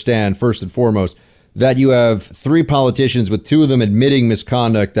let's understand first and foremost that you have 3 politicians with 2 of them admitting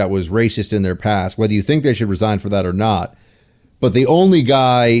misconduct that was racist in their past, whether you think they should resign for that or not. But the only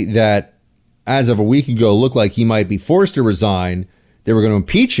guy that as of a week ago, looked like he might be forced to resign. They were going to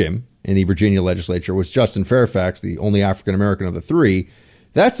impeach him in the Virginia legislature, was Justin Fairfax, the only African-American of the three.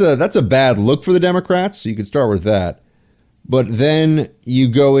 That's a bad look for the Democrats, so you could start with that. But then you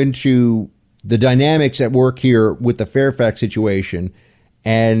go into the dynamics at work here with the Fairfax situation,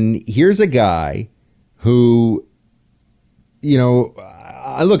 and here's a guy who,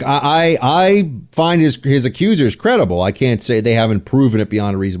 I find his accusers credible. I can't say they haven't proven it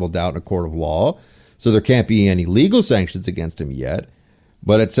beyond a reasonable doubt in a court of law, so there can't be any legal sanctions against him yet.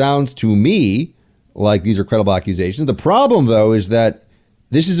 But it sounds to me like these are credible accusations. The problem, though, is that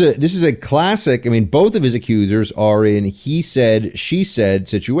this is a classic. I mean, both of his accusers are in he said, she said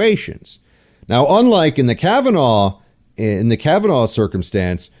situations. Now, unlike in the Kavanaugh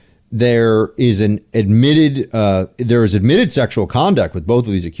circumstance, there is admitted sexual conduct with both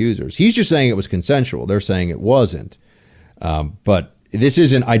of these accusers. He's just saying it was consensual. They're saying it wasn't. But this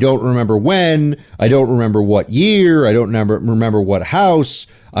isn't, I don't remember when, I don't remember what year, I don't remember what house,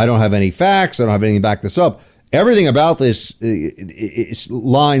 I don't have any facts, I don't have anything to back this up. Everything about this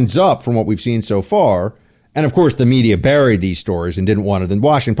lines up from what we've seen so far. And of course, the media buried these stories and didn't want to. The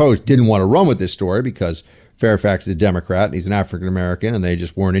Washington Post didn't want to run with this story because Fairfax is a Democrat and he's an African American, and they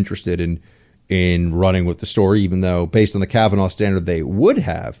just weren't interested in running with the story, even though based on the Kavanaugh standard they would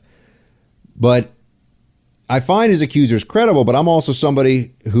have. But I find his accusers credible, but I'm also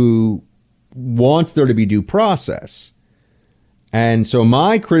somebody who wants there to be due process. And so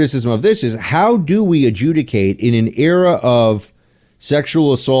my criticism of this is, how do we adjudicate in an era of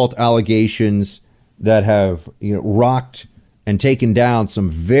sexual assault allegations that have rocked and taken down some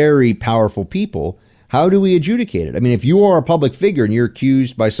very powerful people? How do we adjudicate it? I mean, if you are a public figure and you're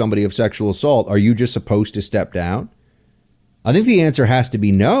accused by somebody of sexual assault, are you just supposed to step down? I think the answer has to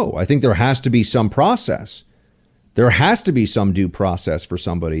be no. I think there has to be some process. There has to be some due process for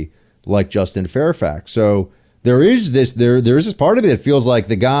somebody like Justin Fairfax. So there is this part of it that feels like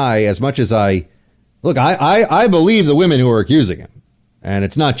the guy, as much as I believe the women who are accusing him. And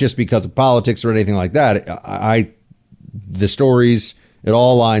it's not just because of politics or anything like that. The stories, it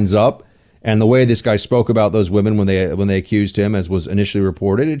all lines up. And the way this guy spoke about those women when they accused him, as was initially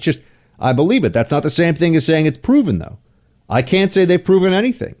reported, I believe it. That's not the same thing as saying it's proven, though. I can't say they've proven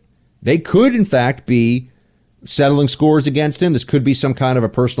anything. They could, in fact, be settling scores against him. This could be some kind of a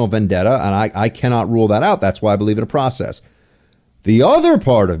personal vendetta, and I cannot rule that out. That's why I believe in a process. The other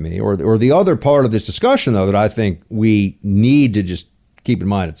part of me, or the other part of this discussion, though, that I think we need to just keep in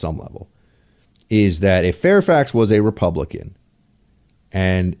mind at some level, is that if Fairfax was a Republican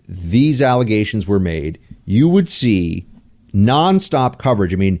and these allegations were made, you would see nonstop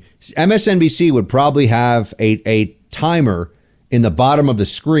coverage. I mean, MSNBC would probably have a timer in the bottom of the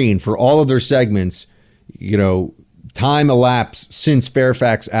screen for all of their segments, time elapsed since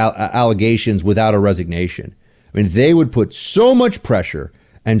Fairfax allegations without a resignation. I mean, they would put so much pressure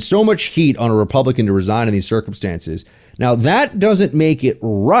and so much heat on a Republican to resign in these circumstances. Now, that doesn't make it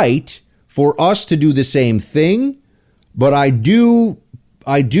right for us to do the same thing, but I do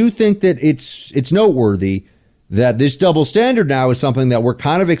think that it's noteworthy that this double standard now is something that we're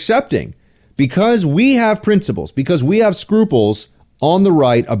kind of accepting because we have principles, because we have scruples on the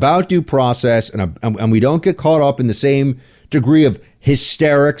right about due process, and we don't get caught up in the same degree of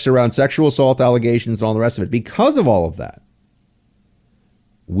hysterics around sexual assault allegations and all the rest of it. Because of all of that,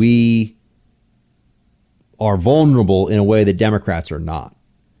 we are vulnerable in a way that Democrats are not.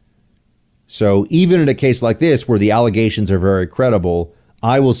 So even in a case like this, where the allegations are very credible,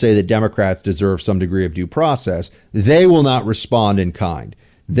 I will say that Democrats deserve some degree of due process. They will not respond in kind.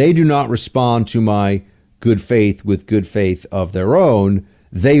 They do not respond to my good faith with good faith of their own.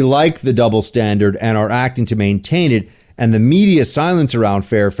 They like the double standard and are acting to maintain it. And the media silence around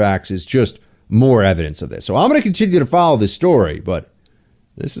Fairfax is just more evidence of this. So I'm going to continue to follow this story, but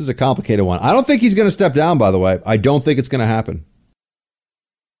this is a complicated one. I don't think he's going to step down, by the way. I don't think it's going to happen.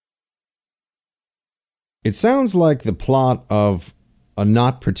 It sounds like the plot of a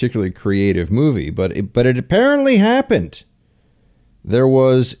not particularly creative movie, but it apparently happened. There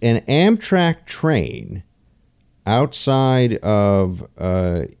was an Amtrak train outside of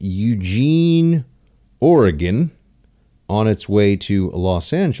Eugene, Oregon, on its way to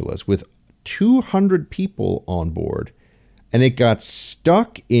Los Angeles with 200 people on board, and it got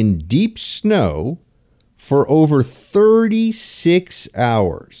stuck in deep snow for over 36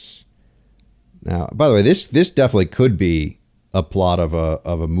 hours. Now, by the way, this definitely could be a plot of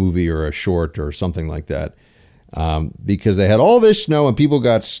a movie or a short or something like that, because they had all this snow and people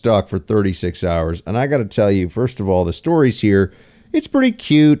got stuck for 36 hours. And I got to tell you, first of all, the stories here, it's pretty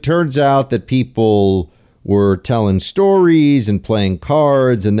cute. Turns out that people were telling stories and playing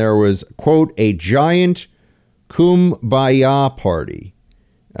cards, and there was, quote, a giant kumbaya party.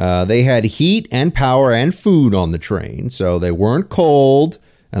 They had heat and power and food on the train, so they weren't cold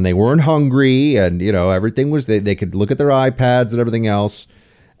and they weren't hungry, and, you know, everything was, they could look at their iPads and everything else,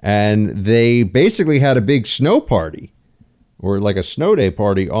 and they basically had a big snow party, or like a snow day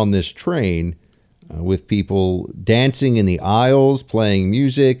party on this train, with people dancing in the aisles, playing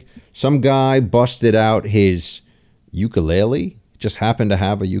music. Some guy busted out his ukulele, just happened to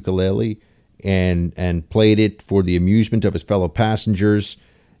have a ukulele, and played it for the amusement of his fellow passengers.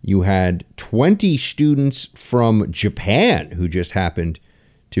 You had 20 students from Japan who just happened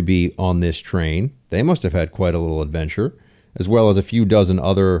to be on this train. They must have had quite a little adventure, as well as a few dozen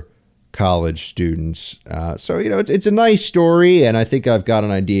other college students. So, you know, it's a nice story, and I think I've got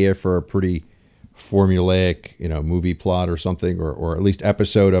an idea for a pretty formulaic, you know, movie plot or something, or at least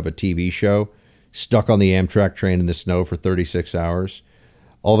episode of a TV show, stuck on the Amtrak train in the snow for 36 hours.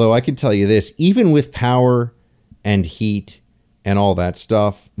 Although I can tell you this, even with power and heat and all that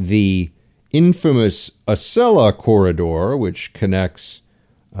stuff, the infamous Acela corridor, which connects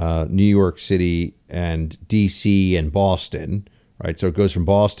New York City and DC and Boston, right? So it goes from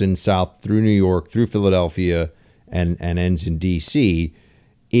Boston south through New York, through Philadelphia, and ends in DC.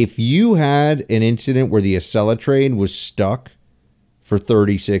 If you had an incident where the Acela train was stuck for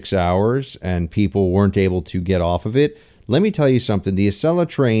 36 hours and people weren't able to get off of it, let me tell you something. The Acela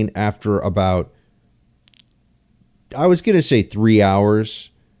train, after about, I was going to say 3 hours,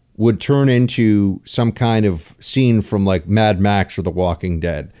 would turn into some kind of scene from like Mad Max or The Walking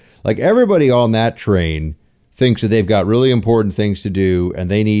Dead. Like, everybody on that train thinks that they've got really important things to do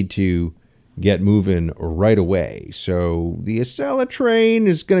and they need to get moving right away. So the Acela train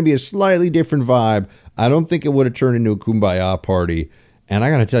is going to be a slightly different vibe. I don't think it would have turned into a kumbaya party. And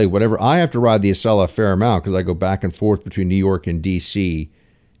I got to tell you, whatever, I have to ride the Acela a fair amount because I go back and forth between New York and DC.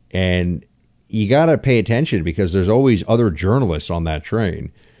 And you got to pay attention because there's always other journalists on that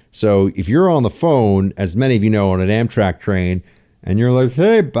train. So if you're on the phone, as many of you know, on an Amtrak train, and you're like,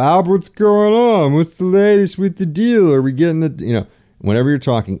 hey, Bob, what's going on? What's the latest with the deal? Are we getting it? You know, whenever you're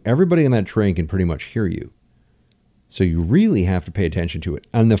talking, everybody on that train can pretty much hear you. So you really have to pay attention to it.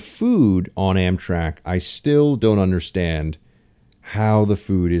 And the food on Amtrak, I still don't understand how the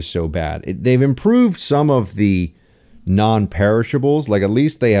food is so bad. They've improved some of the non-perishables. Like, at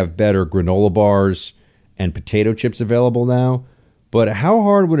least they have better granola bars and potato chips available now. But how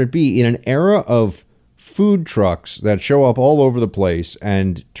hard would it be in an era of food trucks that show up all over the place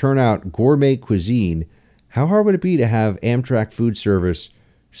and turn out gourmet cuisine? How hard would it be to have Amtrak food service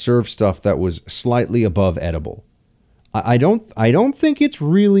serve stuff that was slightly above edible? I don't think it's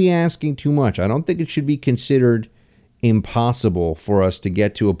really asking too much. I don't think it should be considered impossible for us to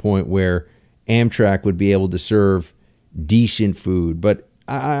get to a point where Amtrak would be able to serve decent food. But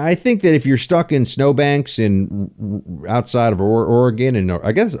I think that if you're stuck in snowbanks in outside of Oregon and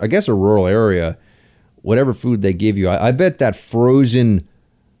I guess a rural area, whatever food they give you, I bet that frozen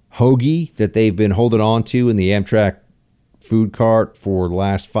hoagie that they've been holding on to in the Amtrak food cart for the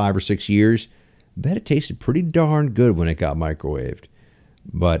last 5 or 6 years, I bet it tasted pretty darn good when it got microwaved.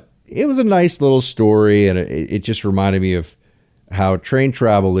 But it was a nice little story, and it just reminded me of how train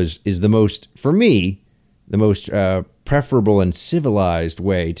travel is the most, for me, the most preferable and civilized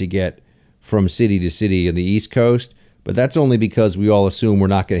way to get from city to city in the East Coast. But that's only because we all assume we're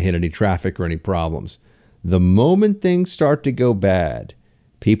not going to hit any traffic or any problems. The moment things start to go bad,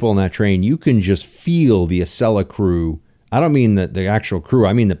 people on that train, you can just feel the Acela crew. I don't mean the actual crew.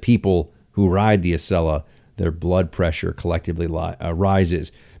 I mean the people who ride the Acela. Their blood pressure collectively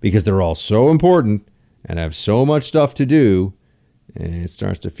rises because they're all so important and have so much stuff to do. And it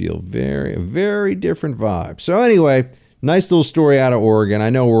starts to feel a very different vibe. So anyway, nice little story out of Oregon. I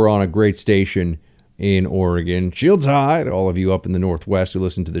know we're on a great station in Oregon. Shields high to all of you up in the Northwest who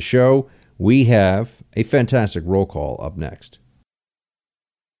listen to the show. We have a fantastic roll call up next.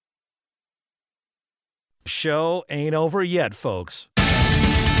 Show ain't over yet, folks.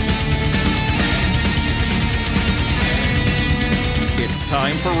 It's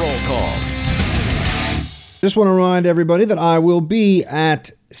time for roll call. Just want to remind everybody that I will be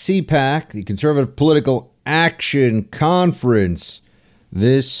at CPAC, the Conservative Political Action Conference,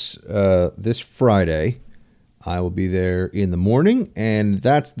 this Friday. I will be there in the morning, and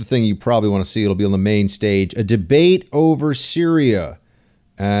that's the thing you probably want to see. It'll be on the main stage, a debate over Syria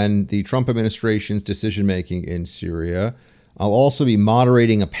and the Trump administration's decision-making in Syria. I'll also be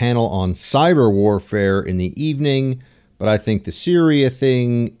moderating a panel on cyber warfare in the evening, but I think the Syria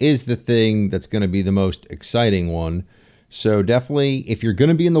thing is the thing that's going to be the most exciting one. So definitely, if you're going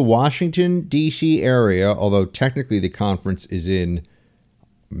to be in the Washington, D.C. area, although technically the conference is in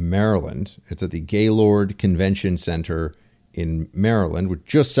Maryland, it's at the Gaylord Convention Center in Maryland, which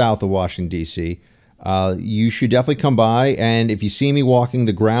just south of Washington, D.C., you should definitely come by. And if you see me walking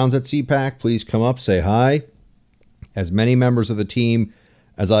the grounds at CPAC, please come up, say hi. As many members of the team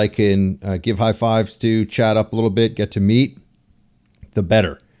as I can give high fives to, chat up a little bit, get to meet, the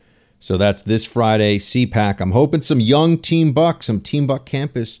better. So that's this Friday, CPAC. I'm hoping some young Team Buck, some Team Buck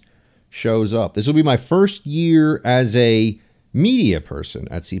campus shows up. This will be my first year as a media person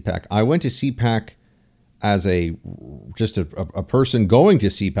at CPAC. I went to CPAC as a person going to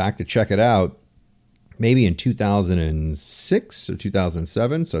CPAC to check it out, maybe in 2006 or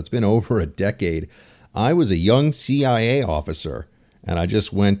 2007. So it's been over a decade. I was a young CIA officer, and I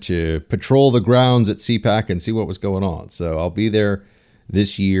just went to patrol the grounds at CPAC and see what was going on. So I'll be there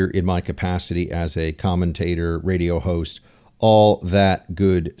this year in my capacity as a commentator, radio host, all that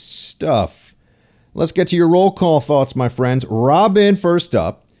good stuff. Let's get to your roll call thoughts, my friends. Robin, first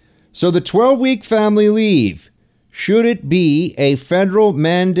up. So the 12-week family leave, should it be a federal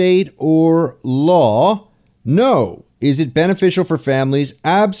mandate or law? No. Is it beneficial for families?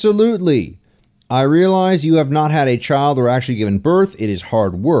 Absolutely. I realize you have not had a child or actually given birth. It is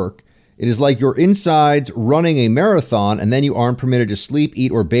hard work. It is like your insides running a marathon and then you aren't permitted to sleep,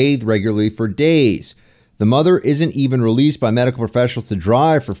 eat, or bathe regularly for days. The mother isn't even released by medical professionals to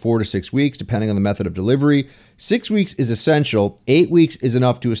drive for 4 to 6 weeks, depending on the method of delivery. 6 weeks is essential. 8 weeks is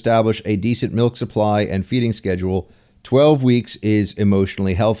enough to establish a decent milk supply and feeding schedule. 12 weeks is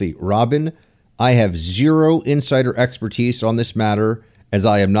emotionally healthy. Robin, I have zero insider expertise on this matter, as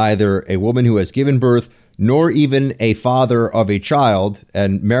I am neither a woman who has given birth nor even a father of a child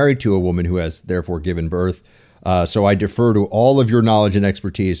and married to a woman who has therefore given birth. So I defer to all of your knowledge and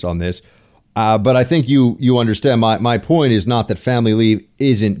expertise on this. But I think you understand my point is not that family leave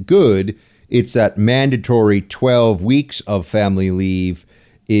isn't good. It's that mandatory 12 weeks of family leave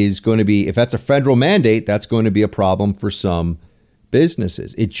is going to be, if that's a federal mandate, that's going to be a problem for some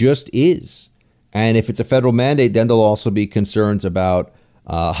businesses. It just is. And if it's a federal mandate, then there'll also be concerns about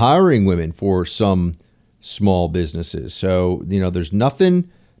hiring women for some small businesses. So, there's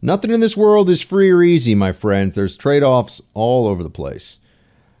nothing in this world is free or easy, my friends. There's trade-offs all over the place.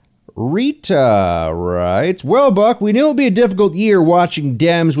 Rita writes, well, Buck, we knew it would be a difficult year watching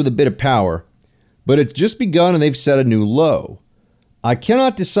Dems with a bit of power, but it's just begun and they've set a new low. I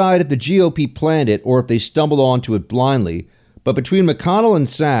cannot decide if the GOP planned it or if they stumbled onto it blindly, but between McConnell and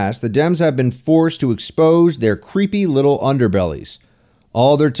Sass, the Dems have been forced to expose their creepy little underbellies.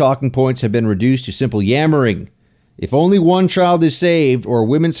 All their talking points have been reduced to simple yammering. If only one child is saved, or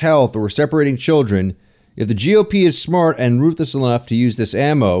women's health, or separating children, if the GOP is smart and ruthless enough to use this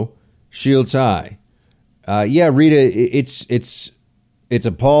ammo, shields high. Yeah, Rita, it's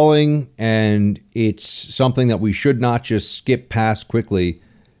appalling, and it's something that we should not just skip past quickly,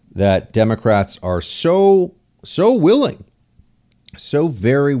 that Democrats are so willing, so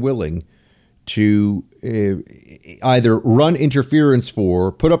very willing to either run interference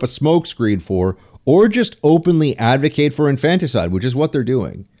for, put up a smokescreen for, or just openly advocate for infanticide, which is what they're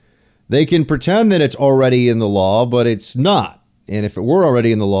doing. They can pretend that it's already in the law, but it's not. And if it were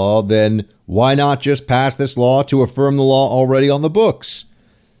already in the law, then why not just pass this law to affirm the law already on the books?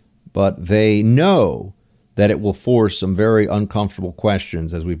 But they know that it will force some very uncomfortable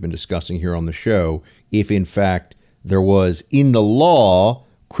questions, as we've been discussing here on the show, if in fact there was in the law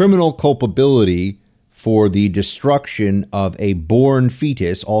criminal culpability for the destruction of a born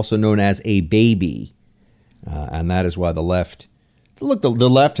fetus, also known as a baby. And that is why the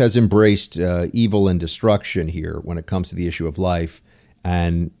left has embraced evil and destruction here when it comes to the issue of life.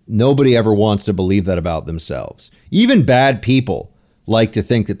 And nobody ever wants to believe that about themselves. Even bad people like to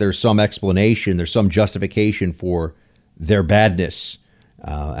think that there's some explanation, there's some justification for their badness.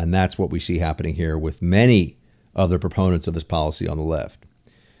 And that's what we see happening here with many other proponents of this policy on the left.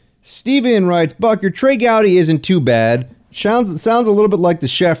 Steven writes, Buck, your Trey Gowdy isn't too bad. Sounds a little bit like the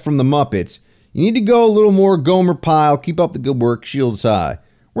chef from the Muppets. You need to go a little more Gomer Pyle. Keep up the good work. Shields high.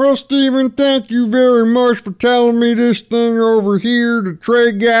 Well, Steven, thank you very much for telling me this thing over here. The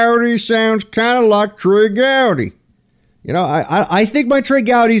Trey Gowdy sounds kind of like Trey Gowdy. I think my Trey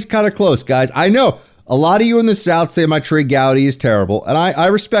Gowdy's kind of close, guys. I know a lot of you in the South say my Trey Gowdy is terrible, and I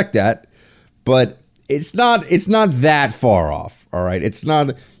respect that, but it's not that far off. All right, it's not,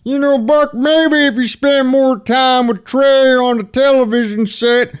 Buck, maybe if you spend more time with Trey on the television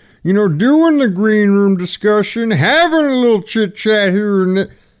set, doing the green room discussion, having a little chit chat here and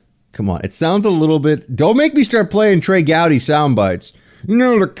there. Come on, it sounds a little bit, don't make me start playing Trey Gowdy sound bites.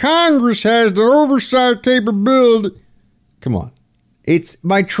 The Congress has the oversight capability. Come on.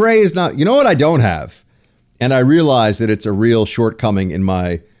 My tray is not, you know what I don't have? And I realize that it's a real shortcoming in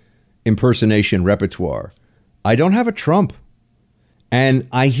my impersonation repertoire. I don't have a Trump. And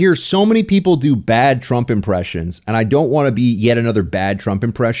I hear so many people do bad Trump impressions, and I don't want to be yet another bad Trump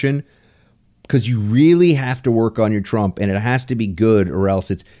impression, because you really have to work on your Trump, and it has to be good, or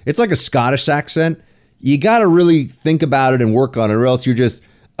else it's like a Scottish accent. You got to really think about it and work on it, or else you're just,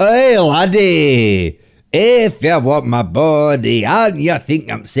 hey, laddie, if you want my body and you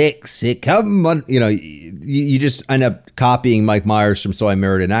think I'm sexy, come on. You know, you just end up copying Mike Myers from So I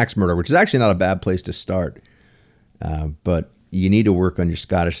Married an Axe Murderer, which is actually not a bad place to start. But you need to work on your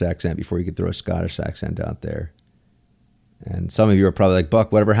Scottish accent before you can throw a Scottish accent out there. And some of you are probably like,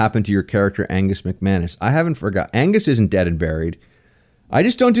 Buck, whatever happened to your character Angus McManus? I haven't forgot. Angus isn't dead and buried. I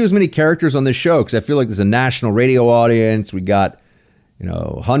just don't do as many characters on this show because I feel like there's a national radio audience. We got,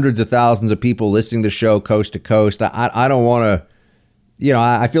 hundreds of thousands of people listening to the show coast to coast. I don't want to,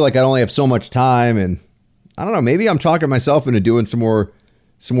 I feel like I only have so much time, and I don't know, maybe I'm talking myself into doing some more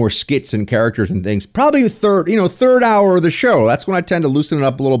skits and characters and things. Probably third hour of the show. That's when I tend to loosen it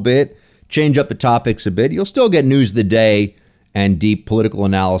up a little bit, change up the topics a bit. You'll still get news of the day and deep political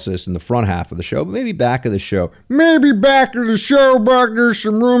analysis in the front half of the show, but maybe back of the show. Maybe back of the show, Buck, there's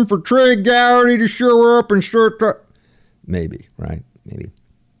some room for Trey Gowdy to show up and start. Maybe, right? Maybe.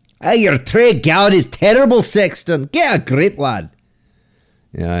 Hey, your Trey Gowdy's terrible, Sexton. Get a grip, lad.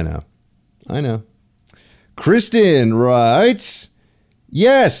 Yeah, I know. Kristen writes,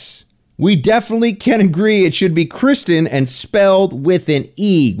 yes, we definitely can agree it should be Kristen and spelled with an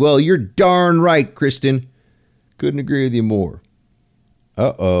E. Well, you're darn right, Kristen. Couldn't agree with you more.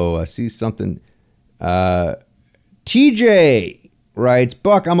 Uh-oh, I see something. TJ writes,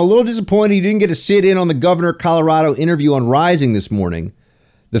 Buck, I'm a little disappointed you didn't get to sit in on the Governor of Colorado interview on Rising this morning.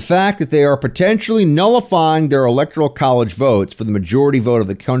 The fact that they are potentially nullifying their electoral college votes for the majority vote of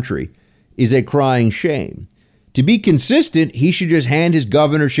the country is a crying shame. To be consistent, he should just hand his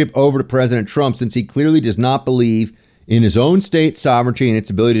governorship over to President Trump, since he clearly does not believe in his own state's sovereignty and its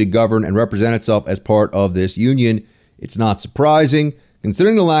ability to govern and represent itself as part of this union. It's not surprising,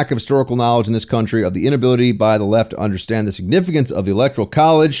 considering the lack of historical knowledge in this country, of the inability by the left to understand the significance of the Electoral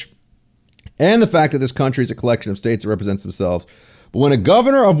College, and the fact that this country is a collection of states that represents themselves. But when a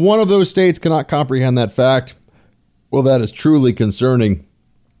governor of one of those states cannot comprehend that fact, well, that is truly concerning.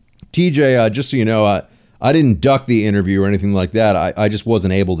 TJ, just so you know, I didn't duck the interview or anything like that. I just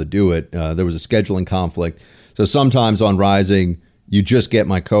wasn't able to do it. There was a scheduling conflict. So sometimes on Rising, you just get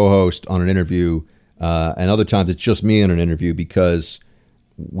my co-host on an interview, and other times it's just me on an interview because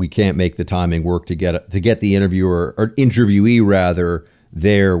we can't make the timing work to get the interviewer, or interviewee rather,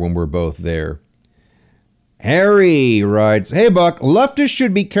 there when we're both there. Harry writes, hey Buck, leftists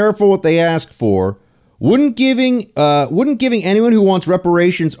should be careful what they ask for. Wouldn't giving anyone who wants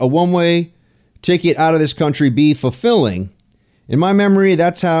reparations a one-way ticket out of this country be fulfilling? In my memory,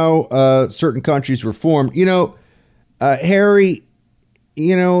 that's how certain countries were formed. Harry,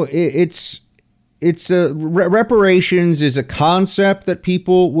 reparations is a concept that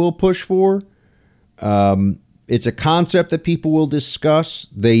people will push for. It's a concept that people will discuss.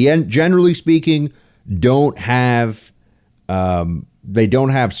 They, generally speaking, don't have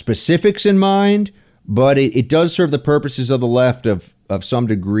specifics in mind, but it does serve the purposes of the left of some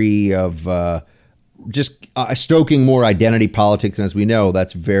degree of just stoking more identity politics. And as we know,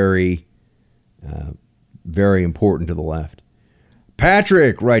 that's very, very important to the left.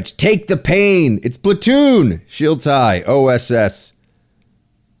 Patrick writes, take the pain. It's Platoon. Shields High. OSS.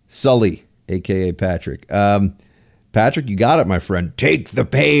 Sully, a.k.a. Patrick. Patrick, you got it, my friend. Take the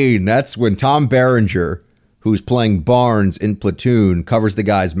pain. That's when Tom Berenger, who's playing Barnes in Platoon, covers the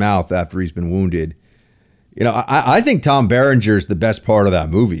guy's mouth after he's been wounded. I think Tom Berenger is the best part of that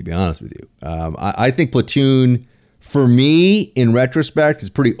movie, to be honest with you. I think Platoon, for me, in retrospect, is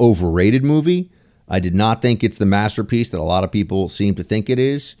a pretty overrated movie. I did not think it's the masterpiece that a lot of people seem to think it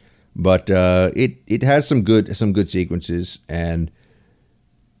is, but it has some good sequences, and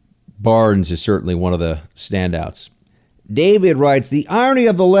Barnes is certainly one of the standouts. David writes, the irony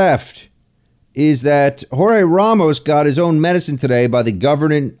of the left is that Jorge Ramos got his own medicine today by the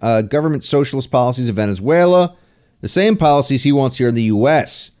government socialist policies of Venezuela, the same policies he wants here in the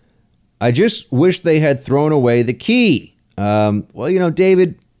U.S. I just wish they had thrown away the key.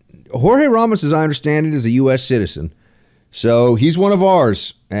 David, Jorge Ramos, as I understand it, is a U.S. citizen. So he's one of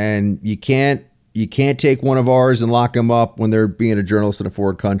ours, and you can't take one of ours and lock him up when they're being a journalist in a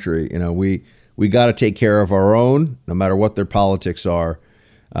foreign country. We got to take care of our own, no matter what their politics are.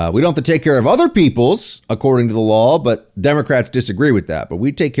 We don't have to take care of other people's according to the law, but Democrats disagree with that. But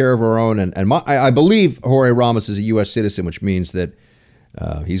we take care of our own. And I believe Jorge Ramos is a U.S. citizen, which means that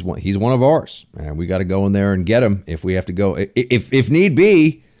he's one of ours. And we got to go in there and get him if we have to go. If need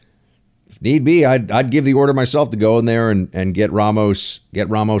be. If need be, I'd give the order myself to go in there and get Ramos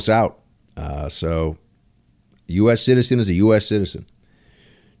out. So U.S. citizen is a U.S. citizen.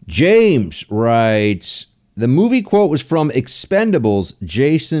 James writes, the movie quote was from Expendables,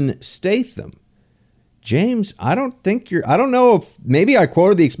 Jason Statham. James, I don't know if maybe I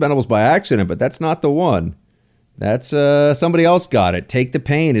quoted the Expendables by accident, but that's not the one. That's somebody else got it. Take the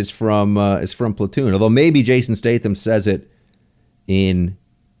Pain is from Platoon, although maybe Jason Statham says it in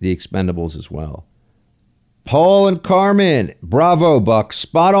the Expendables as well. Paul and Carmen, bravo, Buck.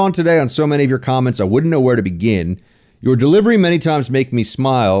 Spot on today on so many of your comments. I wouldn't know where to begin. Your delivery many times make me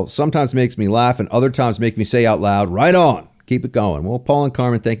smile, sometimes makes me laugh, and other times make me say out loud, right on. Keep it going. Well, Paul and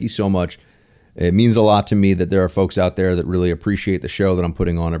Carmen, thank you so much. It means a lot to me that there are folks out there that really appreciate the show that I'm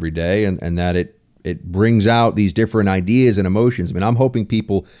putting on every day and that it brings out these different ideas and emotions. I mean, I'm hoping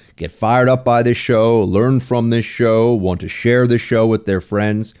people get fired up by this show, learn from this show, want to share this show with their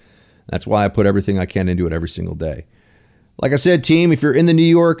friends. That's why I put everything I can into it every single day. Like I said, team, if you're in the New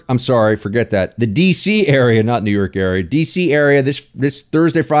York, I'm sorry, forget that. The D.C. area, not New York area, D.C. area, this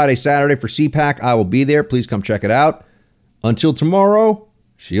Thursday, Friday, Saturday for CPAC, I will be there. Please come check it out. Until tomorrow,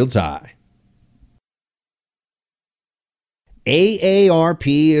 shields high.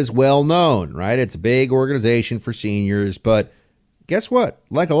 AARP is well known, right? It's a big organization for seniors, but guess what?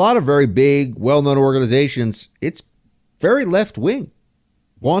 Like a lot of very big, well-known organizations, it's very left-wing.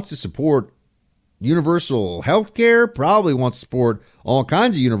 Wants to support universal health care, probably wants to support all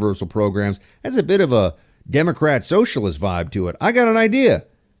kinds of universal programs. Has a bit of a Democrat socialist vibe to it. I got an idea.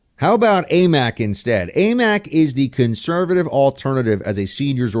 How about AMAC instead? AMAC is the conservative alternative as a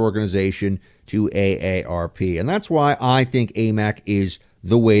seniors organization to AARP. And that's why I think AMAC is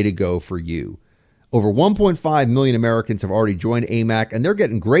the way to go for you. Over 1.5 million Americans have already joined AMAC, and they're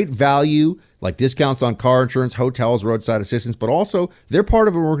getting great value, like discounts on car insurance, hotels, roadside assistance, but also they're part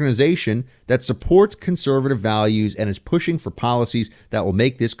of an organization that supports conservative values and is pushing for policies that will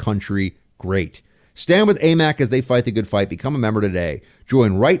make this country great. Stand with AMAC as they fight the good fight. Become a member today.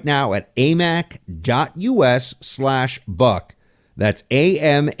 Join right now at amac.us/buck. That's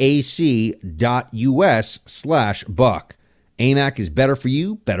amac.us/buck. AMAC is better for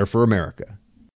you, better for America.